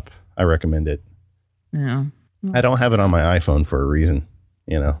 Great app. I recommend it. Yeah. I don't have it on my iPhone for a reason,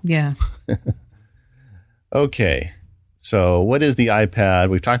 Yeah. Okay. So what is the iPad?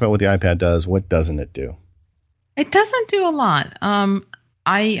 We've talked about what the iPad does. What doesn't it do? It doesn't do a lot.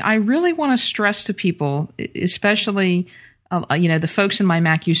 I really want to stress to people, especially, the folks in my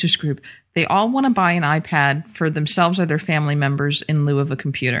Mac users group, they all want to buy an iPad for themselves or their family members in lieu of a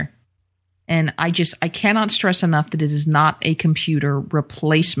computer. And I cannot stress enough that it is not a computer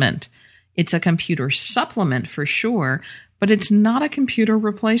replacement. It's a computer supplement for sure, but it's not a computer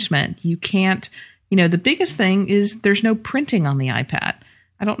replacement. You can't The biggest thing is there's no printing on the iPad.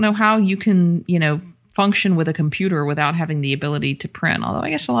 I don't know how you can, function with a computer without having the ability to print, although I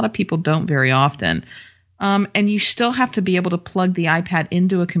guess a lot of people don't very often. And you still have to be able to plug the iPad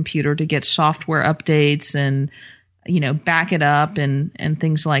into a computer to get software updates and, back it up and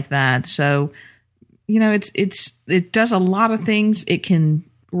things like that. So, it does a lot of things. It can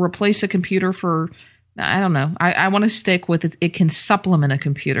replace a computer for, I don't know. I want to stick with it. It can supplement a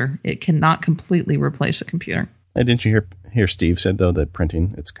computer. It cannot completely replace a computer. And didn't you hear Steve said, though, that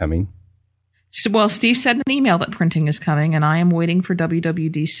printing, it's coming? So, well, Steve said in an email that printing is coming, and I am waiting for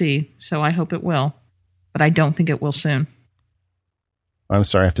WWDC, so I hope it will. But I don't think it will soon. I'm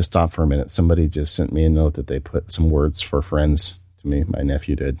sorry, I have to stop for a minute. Somebody just sent me a note that they put some words for friends to me. My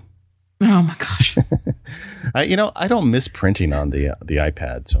nephew did. Oh, my gosh. I don't miss printing on the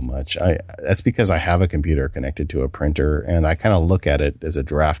iPad so much. That's because I have a computer connected to a printer, and I kind of look at it as a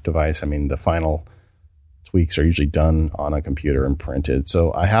draft device. I mean, the final tweaks are usually done on a computer and printed.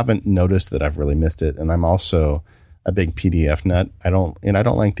 So I haven't noticed that I've really missed it. And I'm also a big PDF nut. I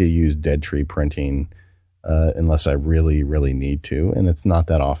don't like to use dead tree printing unless I really, really need to. And it's not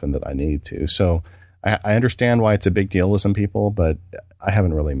that often that I need to. So I understand why it's a big deal to some people, but I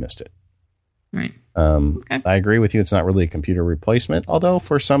haven't really missed it. Right. Okay. I agree with you. It's not really a computer replacement, although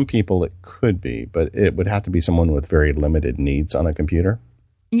for some people it could be, but it would have to be someone with very limited needs on a computer.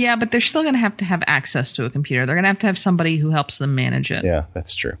 Yeah, but they're still going to have access to a computer. They're going to have somebody who helps them manage it. Yeah,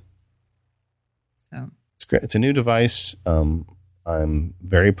 that's true. So it's great. It's a new device. I'm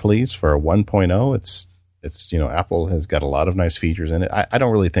very pleased for a 1.0. It's Apple has got a lot of nice features in it. I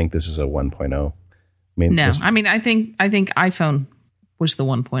don't really think this is a 1.0. I think iPhone was the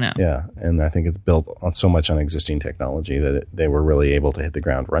 1.0. Yeah, and I think it's built on so much on existing technology that they were really able to hit the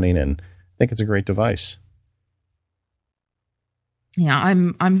ground running, and I think it's a great device. Yeah,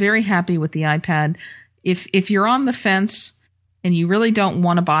 I'm very happy with the iPad. If you're on the fence and you really don't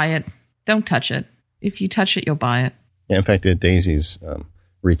want to buy it, don't touch it. If you touch it, you'll buy it. Yeah, in fact, at Daisy's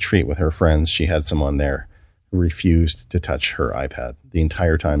retreat with her friends, she had someone there who refused to touch her iPad the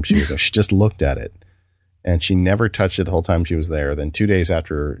entire time she was there. She just looked at it, and she never touched it the whole time she was there. Then 2 days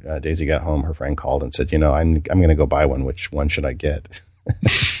after Daisy got home, her friend called and said, I'm going to go buy one. Which one should I get?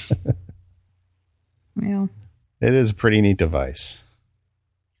 Well, it is a pretty neat device.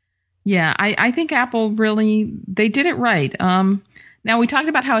 Yeah, I think Apple they did it right. Now we talked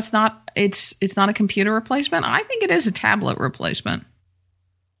about how it's not a computer replacement. I think it is a tablet replacement.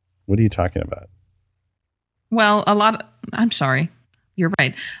 What are you talking about? Well, I'm sorry. You're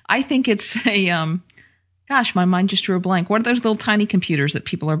right. I think it's a gosh, my mind just drew a blank. What are those little tiny computers that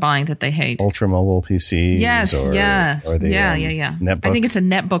people are buying that they hate? Ultra mobile PCs. Yes, or the, yeah. netbook? I think it's a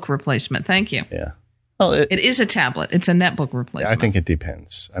netbook replacement. Thank you. Yeah. Well, it is a tablet. It's a netbook replacement. I think it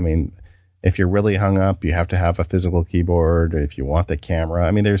depends. I mean, if you're really hung up, you have to have a physical keyboard. If you want the camera,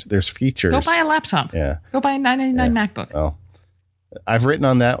 I mean, there's features. Go buy a laptop. Yeah. Go buy a $999 MacBook. Well, I've written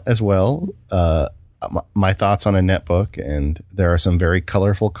on that as well. My thoughts on a netbook, and there are some very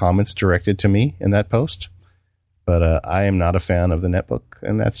colorful comments directed to me in that post. But I am not a fan of the netbook,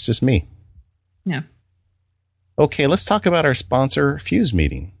 and that's just me. Yeah. Okay, let's talk about our sponsor, Fuse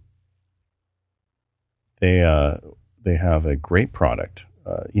Meeting. They have a great product.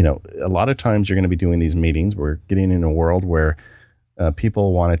 A lot of times you're going to be doing these meetings. We're getting in a world where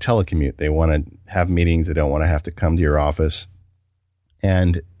people want to telecommute. They want to have meetings. They don't want to have to come to your office.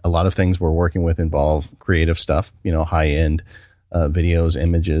 And a lot of things we're working with involve creative stuff, high-end videos,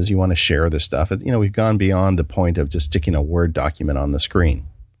 images. You want to share this stuff. We've gone beyond the point of just sticking a Word document on the screen.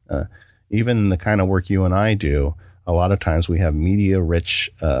 Even the kind of work you and I do, a lot of times we have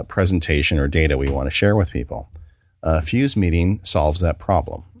media-rich presentation or data we want to share with people. Fuse Meeting solves that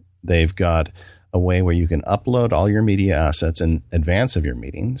problem. They've got a way where you can upload all your media assets in advance of your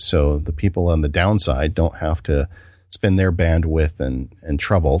meeting, so the people on the downside don't have to spend their bandwidth and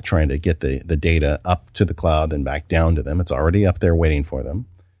trouble trying to get the data up to the cloud and back down to them. It's already up there waiting for them.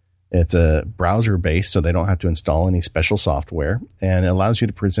 It's a browser-based, so they don't have to install any special software, and it allows you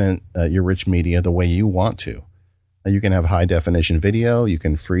to present your rich media the way you want to. You can have high-definition video, you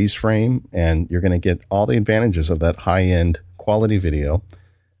can freeze frame, and you're going to get all the advantages of that high-end quality video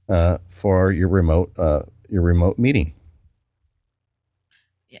for your remote meeting.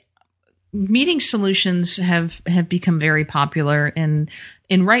 Meeting solutions have become very popular, and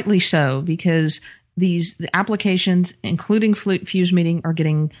rightly so, because the applications, including Fuse Meeting, are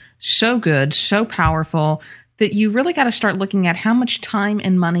getting so good, so powerful, that you really got to start looking at how much time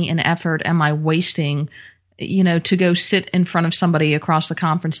and money and effort am I wasting, to go sit in front of somebody across the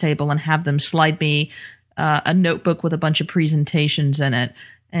conference table and have them slide me a notebook with a bunch of presentations in it.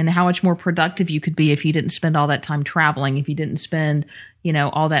 and how much more productive you could be if you didn't spend all that time traveling, if you didn't spend,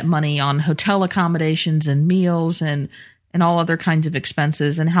 all that money on hotel accommodations and meals and all other kinds of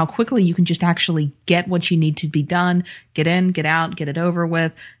expenses, and how quickly you can just actually get what you need to be done, get in, get out, get it over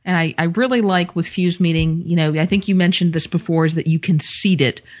with. And I really like with Fuse Meeting, I think you mentioned this before, is that you can seed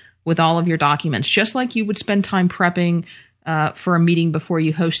it with all of your documents, just like you would spend time prepping for a meeting before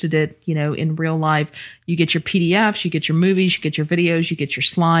you hosted it, in real life. You get your PDFs, you get your movies, you get your videos, you get your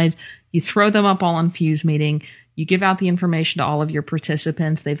slides, you throw them up all on Fuse Meeting. You give out the information to all of your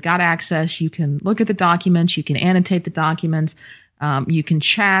participants. They've got access. You can look at the documents. You can annotate the documents. You can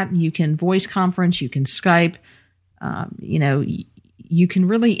chat. You can voice conference. You can Skype. You can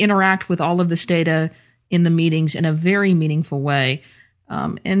really interact with all of this data in the meetings in a very meaningful way.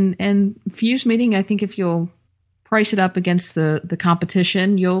 And Fuse Meeting, I think if you'll price it up against the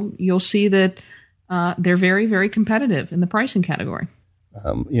competition, you'll see that they're very, very competitive in the pricing category.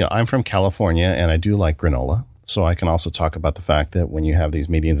 I'm from California, and I do like granola. So I can also talk about the fact that when you have these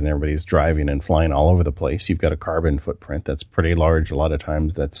meetings and everybody's driving and flying all over the place, you've got a carbon footprint that's pretty large. A lot of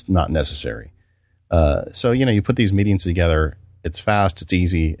times that's not necessary. So you put these meetings together, it's fast, it's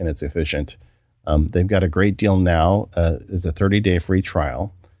easy, and it's efficient. They've got a great deal now. It's a 30-day free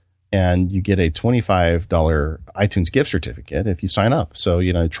trial, and you get a $25 iTunes gift certificate if you sign up. So,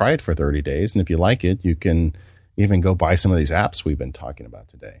 try it for 30 days. And if you like it, you can even go buy some of these apps we've been talking about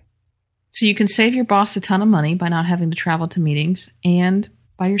today. So you can save your boss a ton of money by not having to travel to meetings and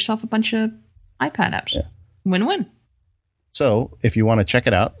buy yourself a bunch of iPad apps. Yeah. Win-win. So if you want to check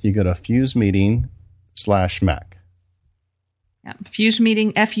it out, you go to FuseMeeting/Mac. Yeah, Fuse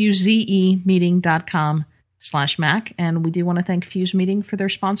Meeting, FUZE meeting.com/Mac. And we do want to thank Fuse Meeting for their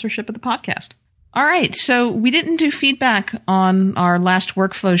sponsorship of the podcast. All right. So we didn't do feedback on our last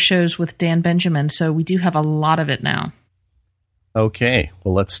workflow shows with Dan Benjamin. So we do have a lot of it now. Okay.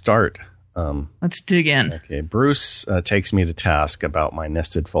 Well, let's start. Let's dig in. Okay. Bruce takes me to task about my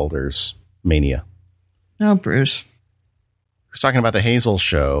nested folders mania. Oh, Bruce. He was talking about the Hazel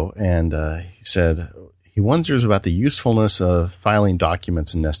show, and he said he wonders about the usefulness of filing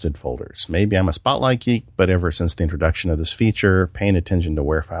documents in nested folders. Maybe I'm a Spotlight geek, but ever since the introduction of this feature, paying attention to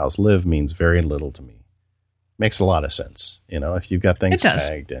where files live means very little to me. Makes a lot of sense. If you've got things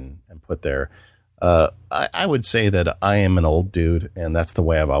tagged and put there. I would say that I am an old dude, and that's the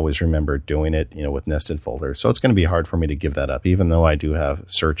way I've always remembered doing it, with nested folders. So it's going to be hard for me to give that up, even though I do have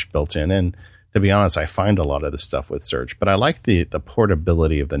search built in. And to be honest, I find a lot of the stuff with search, but I like the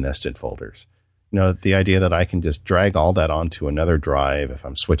portability of the nested folders. The idea that I can just drag all that onto another drive if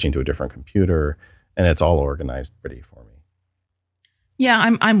I'm switching to a different computer, and it's all organized pretty for me.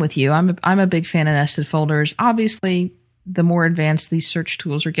 Yeah, I'm with you. I'm a big fan of nested folders. Obviously, the more advanced these search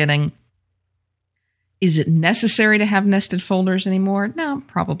tools are getting, is it necessary to have nested folders anymore? No,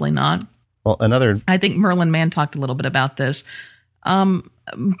 probably not. Well, I think Merlin Mann talked a little bit about this.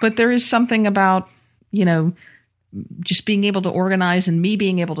 But there is something about, just being able to organize and me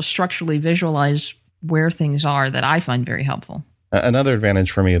being able to structurally visualize where things are that I find very helpful. Another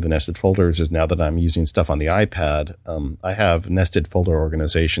advantage for me of the nested folders is now that I'm using stuff on the iPad, I have nested folder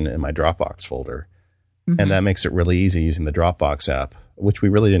organization in my Dropbox folder. Mm-hmm. And that makes it really easy using the Dropbox app, which we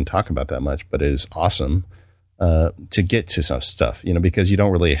really didn't talk about that much, but it is awesome to get to some stuff, because you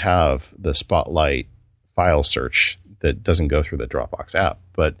don't really have the Spotlight file search that doesn't go through the Dropbox app.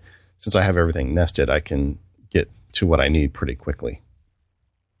 But since I have everything nested, I can get to what I need pretty quickly.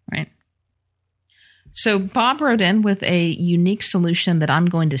 Right. So Bob wrote in with a unique solution that I'm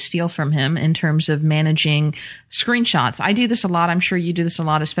going to steal from him in terms of managing screenshots. I do this a lot. I'm sure you do this a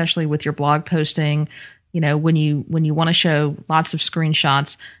lot, especially with your blog posting, when you want to show lots of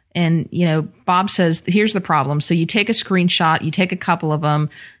screenshots. And, Bob says, here's the problem. So you take a screenshot, you take a couple of them,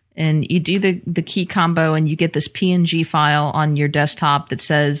 and you do the key combo, and you get this PNG file on your desktop that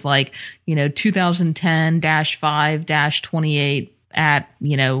says 2010-5-28 at,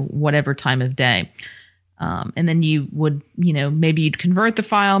 whatever time of day. And then you would, maybe you'd convert the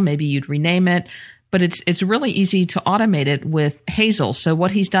file, maybe you'd rename it, but it's really easy to automate it with Hazel. So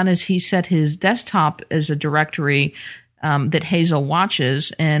what he's done is he set his desktop as a directory that Hazel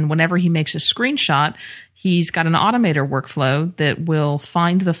watches, and whenever he makes a screenshot, he's got an automator workflow that will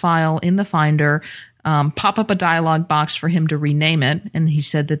find the file in the Finder, pop up a dialog box for him to rename it. And he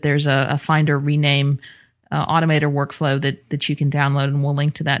said that there's a Finder rename automator workflow that you can download, and we'll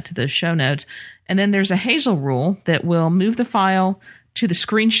link to that to the show notes. And then there's a Hazel rule that will move the file to the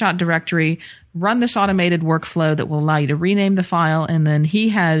screenshot directory, run this automated workflow that will allow you to rename the file, and then he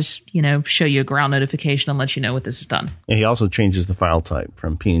has, show you a ground notification and let you know what this is done. And he also changes the file type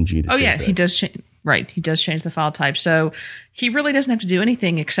from PNG to JPEG. Oh, yeah, he does. Right. He does change the file type. So he really doesn't have to do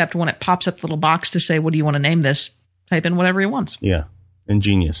anything except when it pops up the little box to say, what do you want to name this? Type in whatever he wants. Yeah.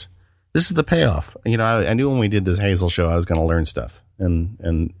 Ingenious. This is the payoff. I knew when we did this Hazel show, I was going to learn stuff.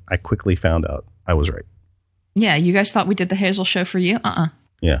 And I quickly found out I was right. Yeah. You guys thought we did the Hazel show for you?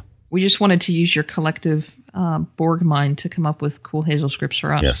 Yeah. We just wanted to use your collective Borg mind to come up with cool Hazel scripts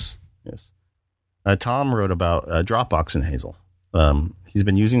for us. Yes. Tom wrote about Dropbox and Hazel. He's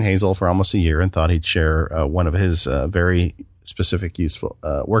been using Hazel for almost a year and thought he'd share one of his very specific useful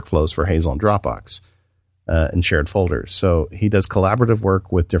workflows for Hazel and Dropbox in shared folders. So he does collaborative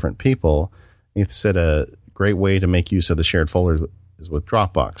work with different people. He said a great way to make use of the shared folders is with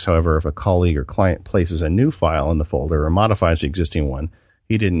Dropbox. However, if a colleague or client places a new file in the folder or modifies the existing one,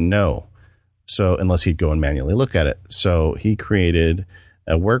 he didn't know. So unless he'd go and manually look at it. So he created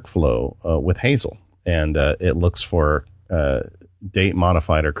a workflow with Hazel, and it looks for date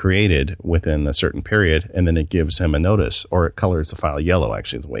modified or created within a certain period, and then it gives him a notice, or it colors the file yellow,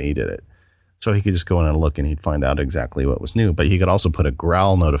 actually, is the way he did it. So he could just go in and look, and he'd find out exactly what was new. But he could also put a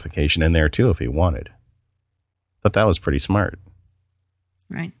growl notification in there, too, if he wanted. But that was pretty smart.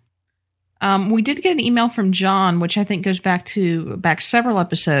 Right. We did get an email from John, which I think goes back several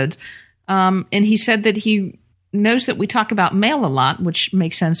episodes. And he said that he knows that we talk about mail a lot, which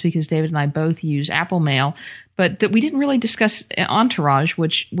makes sense because David and I both use Apple Mail, but that we didn't really discuss Entourage,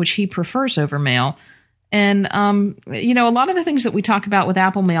 which he prefers over mail. And, a lot of the things that we talk about with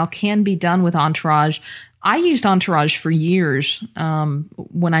Apple Mail can be done with Entourage. I used Entourage for years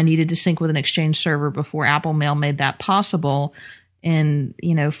when I needed to sync with an Exchange server before Apple Mail made that possible. And,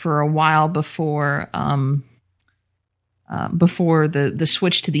 for a while before the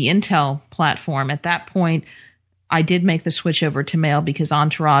switch to the Intel platform. At that point, I did make the switch over to Mail because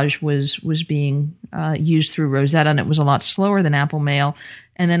Entourage was being used through Rosetta, and it was a lot slower than Apple Mail.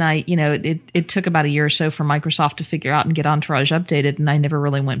 And then it took about a year or so for Microsoft to figure out and get Entourage updated, and I never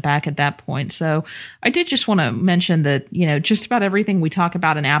really went back at that point. So I did just want to mention that, just about everything we talk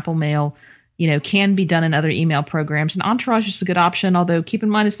about in Apple Mail, can be done in other email programs. And Entourage is a good option, although keep in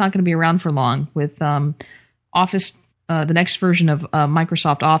mind it's not going to be around for long. With Office, the next version of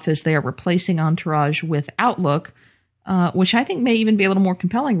Microsoft Office, they are replacing Entourage with Outlook, which I think may even be a little more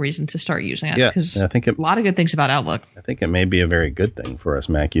compelling reason to start using it. Yeah, because I think a lot of good things about Outlook. I think it may be a very good thing for us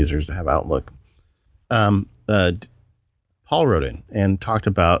Mac users to have Outlook. Paul wrote in and talked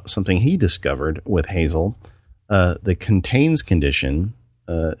about something he discovered with Hazel, the contains condition.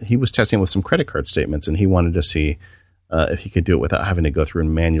 He was testing with some credit card statements, and he wanted to see if he could do it without having to go through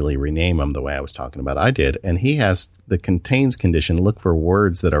and manually rename them the way I was talking about. I did, and he has the contains condition look for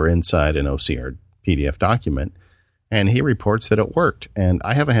words that are inside an OCR PDF document, and he reports that it worked. And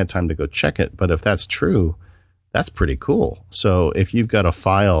I haven't had time to go check it, but if that's true, that's pretty cool. So if you've got a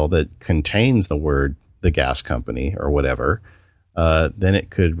file that contains the word the gas company or whatever, then it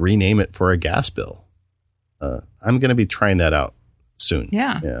could rename it for a gas bill. I'm going to be trying that out soon.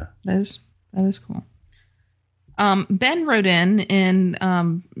 Yeah. That is cool. Ben wrote in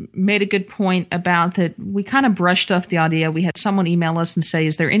and made a good point about that we kind of brushed off the idea. We had someone email us and say,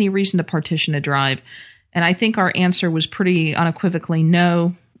 is there any reason to partition a drive? And I think our answer was pretty unequivocally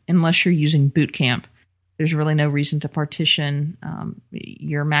no, unless you're using Boot Camp. There's really no reason to partition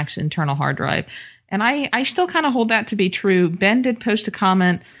your Mac's internal hard drive. And I still kind of hold that to be true. Ben did post a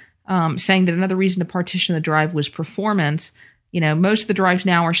comment saying that another reason to partition the drive was performance. Most of the drives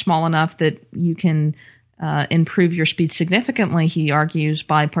now are small enough that you can improve your speed significantly, he argues,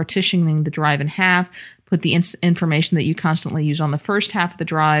 by partitioning the drive in half, put the information that you constantly use on the first half of the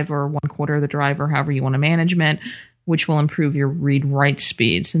drive or 1/4 of the drive or however you want to manage it, which will improve your read-write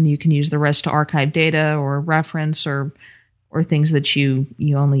speeds. And you can use the rest to archive data or reference or things that you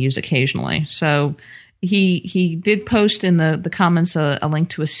only use occasionally. So he did post in the comments a link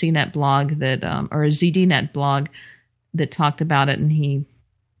to a CNET blog that or a ZDNet blog that talked about it, and he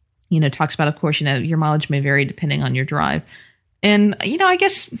talks about, of course, your mileage may vary depending on your drive. And I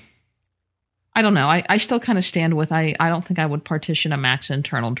guess I don't know. I still kind of stand with I don't think I would partition a Mac's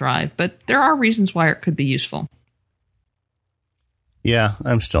internal drive, but there are reasons why it could be useful. Yeah,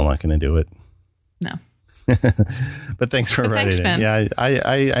 I'm still not going to do it. No. But thanks for writing it. Yeah,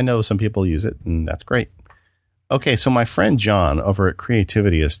 I know some people use it, and that's great. Okay, so my friend John over at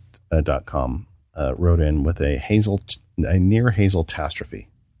creativityist.com wrote in with a near Hazel catastrophe.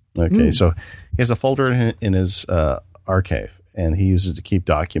 Okay, so he has a folder in his archive, and he uses it to keep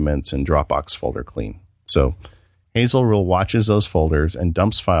documents and Dropbox folder clean. So Hazel Rule watches those folders and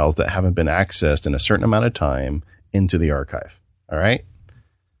dumps files that haven't been accessed in a certain amount of time into the archive. All right.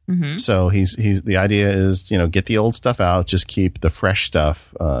 Mm-hmm. So the idea is, get the old stuff out, just keep the fresh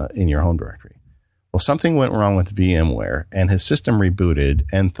stuff in your home directory. Well, something went wrong with VMware, and his system rebooted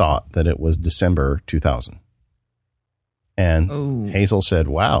and thought that it was December 2000. And Hazel said,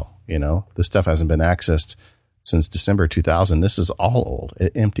 wow, this stuff hasn't been accessed since December 2000. This is all old.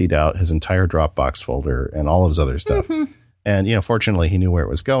 It emptied out his entire Dropbox folder and all of his other stuff. Mm-hmm. And, fortunately, he knew where it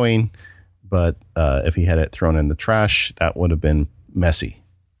was going. But if he had it thrown in the trash, that would have been messy.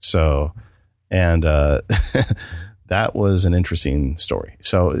 So, and that was an interesting story.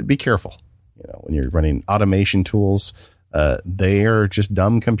 So be careful. When you're running automation tools, they are just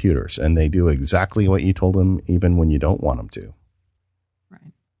dumb computers, and they do exactly what you told them, even when you don't want them to. Right.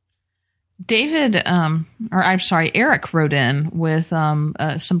 Eric wrote in with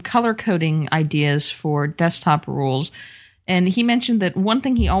some color coding ideas for desktop rules. And he mentioned that one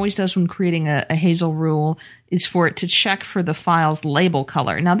thing he always does when creating a Hazel rule is for it to check for the file's label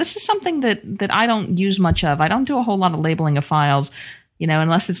color. Now, this is something that I don't use much of. I don't do a whole lot of labeling of files,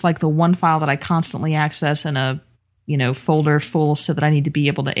 unless it's like the one file that I constantly access in a, folder full so that I need to be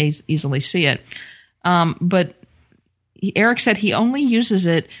able to easily see it. But Eric said he only uses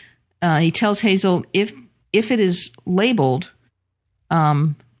it. He tells Hazel, if it is labeled,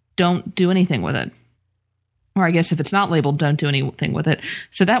 don't do anything with it. Or I guess if it's not labeled, don't do anything with it.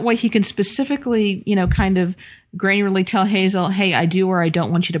 So that way he can specifically, kind of granularly tell Hazel, hey, I do or I don't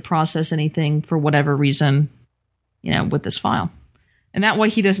want you to process anything for whatever reason, with this file. And that way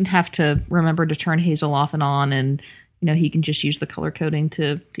he doesn't have to remember to turn Hazel off and on, and, he can just use the color coding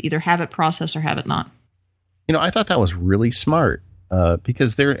to either have it process or have it not. I thought that was really smart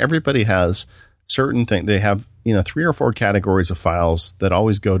because everybody has certain things. They have, 3 or 4 categories of files that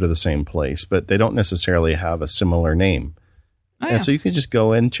always go to the same place, but they don't necessarily have a similar name. Oh, yeah. And so you can just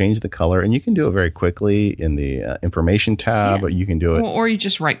go in, change the color, and you can do it very quickly in the information tab, or you can do it. Or you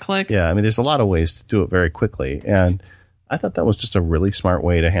just right click. Yeah. There's a lot of ways to do it very quickly. And I thought that was just a really smart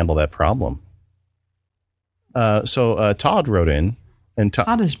way to handle that problem. So Todd wrote in. And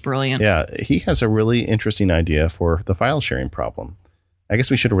Todd is brilliant. Yeah. He has a really interesting idea for the file sharing problem. I guess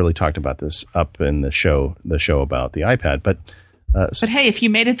we should have really talked about this up in the show about the iPad. But hey, if you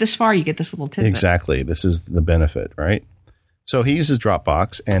made it this far, you get this little tidbit. Exactly. This is the benefit, right? So he uses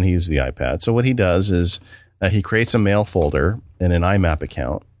Dropbox and he uses the iPad. So what he does is he creates a mail folder in an IMAP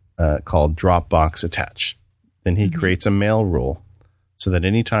account called Dropbox Attach. Then he creates a mail rule so that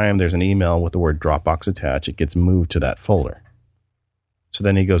anytime there's an email with the word Dropbox Attach, it gets moved to that folder. So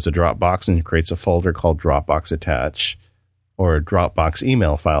then he goes to Dropbox and creates a folder called Dropbox Attach, or Dropbox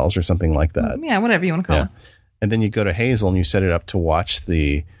email files or something like that. Yeah, whatever you want to call it. And then you go to Hazel and you set it up to watch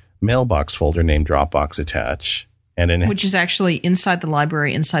the mailbox folder named Dropbox Attach. Which is actually inside the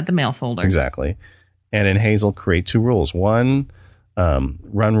library, inside the mail folder. Exactly. And in Hazel, create 2 rules. One,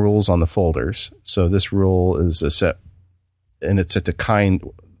 run rules on the folders. So this rule is set to kind.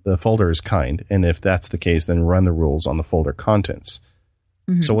 The folder is kind. And if that's the case, then run the rules on the folder contents.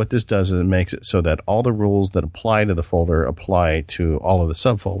 Mm-hmm. So what this does is it makes it so that all the rules that apply to the folder apply to all of the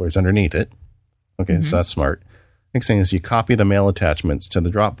subfolders underneath it. Okay, so that's smart. Next thing is you copy the mail attachments to the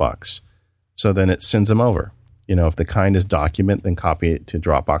Dropbox. So then it sends them over. If the kind is document, then copy it to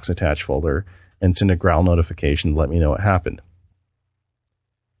Dropbox Attach folder and send a growl notification to let me know what happened.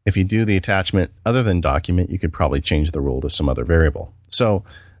 If you do the attachment other than document, you could probably change the rule to some other variable. So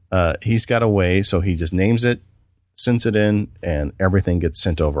he's got a way, so he just names it, sends it in, and everything gets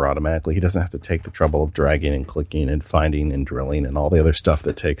sent over automatically. He doesn't have to take the trouble of dragging and clicking and finding and drilling and all the other stuff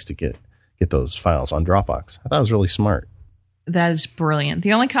that takes to get those files on Dropbox. I thought it was really smart. That is brilliant.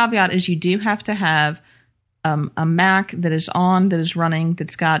 The only caveat is you do have to have a Mac that is running,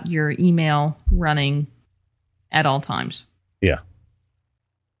 that's got your email running at all times. Yeah.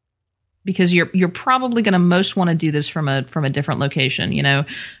 Because you're probably going to most want to do this from a different location,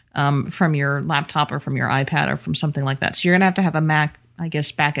 from your laptop or from your iPad or from something like that. So you're going to have a Mac, I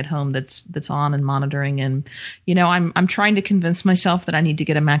guess, back at home that's on and monitoring. And, I'm trying to convince myself that I need to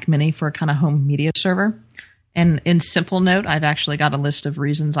get a Mac Mini for a kind of home media server. And in simple note, I've actually got a list of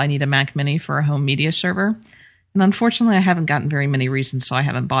reasons I need a Mac Mini for a home media server. And unfortunately, I haven't gotten very many reasons, so I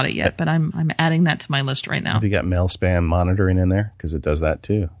haven't bought it yet. But I'm adding that to my list right now. Have you got mail spam monitoring in there? Because it does that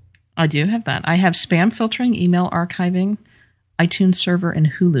too. I do have that. I have spam filtering, email archiving, iTunes server, and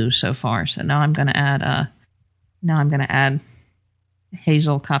Hulu so far. So now I'm going to add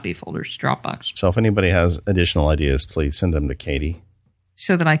Hazel copy folders to Dropbox. So if anybody has additional ideas, please send them to Katie,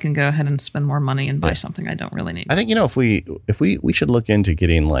 so that I can go ahead and spend more money and buy something I don't really need. I think if we should look into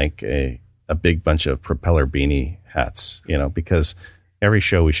getting like a big bunch of propeller beanie hats, because every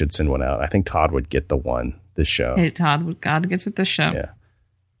show we should send one out. I think Todd would get the one this show. Hey, Todd, God gets it this show. Yeah.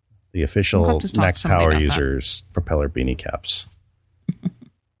 The official Mac Power Users propeller beanie caps.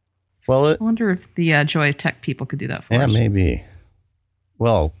 Well, I wonder if the Joy of Tech people could do that for us. Yeah, maybe.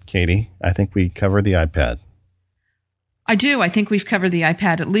 Well, Katie, I think we covered the iPad. I do. I think we've covered the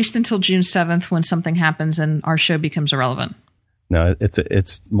iPad at least until June 7th when something happens and our show becomes irrelevant. No,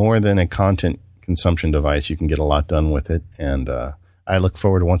 it's more than a content consumption device. You can get a lot done with it. And I look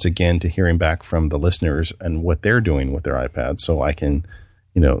forward once again to hearing back from the listeners and what they're doing with their iPads so I can,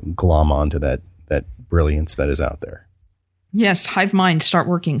 glom onto that brilliance that is out there. Yes, Hive Mind, start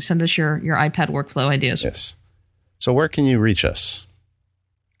working. Send us your iPad workflow ideas. Yes. So where can you reach us?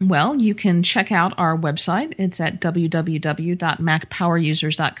 Well, you can check out our website. It's at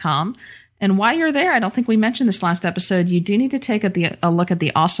www.macpowerusers.com. And while you're there, I don't think we mentioned this last episode, you do need to take a look at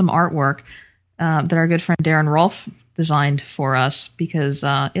the awesome artwork that our good friend Darren Rolfe designed for us because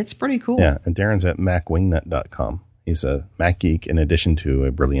it's pretty cool. Yeah, and Darren's at macwingnet.com. He's a Mac geek in addition to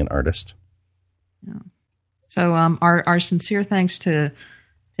a brilliant artist. Yeah. So our sincere thanks to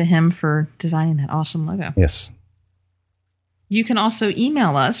him for designing that awesome logo. Yes. You can also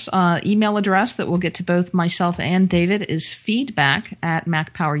email us. Email address that will get to both myself and David is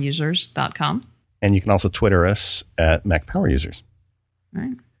feedback@macpowerusers.com. And you can also Twitter us at MacPowerUsers. All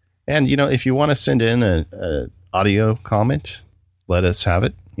right. And, if you want to send in an audio comment, let us have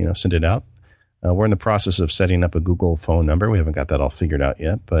it. Send it out. We're in the process of setting up a Google phone number. We haven't got that all figured out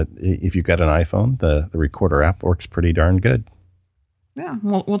yet. But if you've got an iPhone, the Recorder app works pretty darn good. Yeah,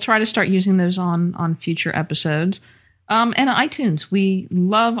 we'll try to start using those on future episodes. And iTunes. We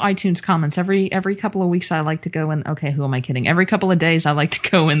love iTunes comments. Every couple of weeks, I like to go in. Okay, who am I kidding? Every couple of days, I like to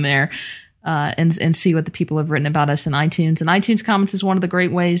go in there and see what the people have written about us in iTunes. And iTunes comments is one of the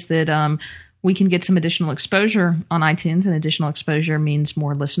great ways that we can get some additional exposure on iTunes. And additional exposure means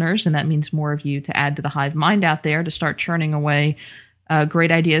more listeners, and that means more of you to add to the Hive Mind out there to start churning away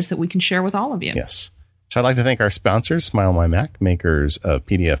great ideas that we can share with all of you. Yes. So I'd like to thank our sponsors, Smile My Mac, makers of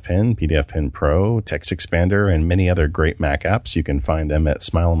PDF Pen, PDF Pen Pro, Text Expander, and many other great Mac apps. You can find them at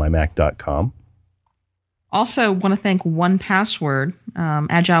smileonmymac.com. Also want to thank 1Password,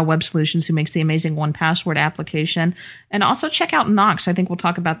 Agile Web Solutions, who makes the amazing 1Password application. And also check out Knox. I think we'll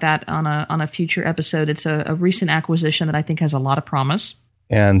talk about that on a future episode. It's a recent acquisition that I think has a lot of promise.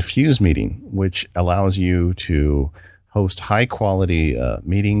 And Fuse Meeting, which allows you to host high-quality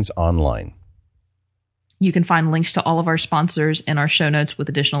meetings online. You can find links to all of our sponsors in our show notes with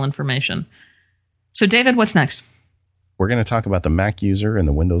additional information. So, David, what's next? We're going to talk about the Mac user in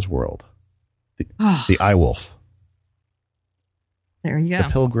the Windows world. The iWolf. There you go. The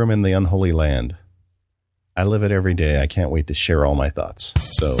pilgrim in the unholy land. I live it every day. I can't wait to share all my thoughts.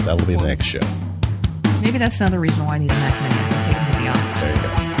 So that'll be the next show. Maybe that's another reason why I need a Mac Mini. There you go.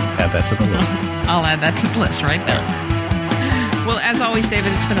 Add that to the list. I'll add that to the list right there. Well, as always,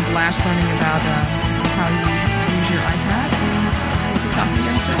 David, it's been a blast learning about how you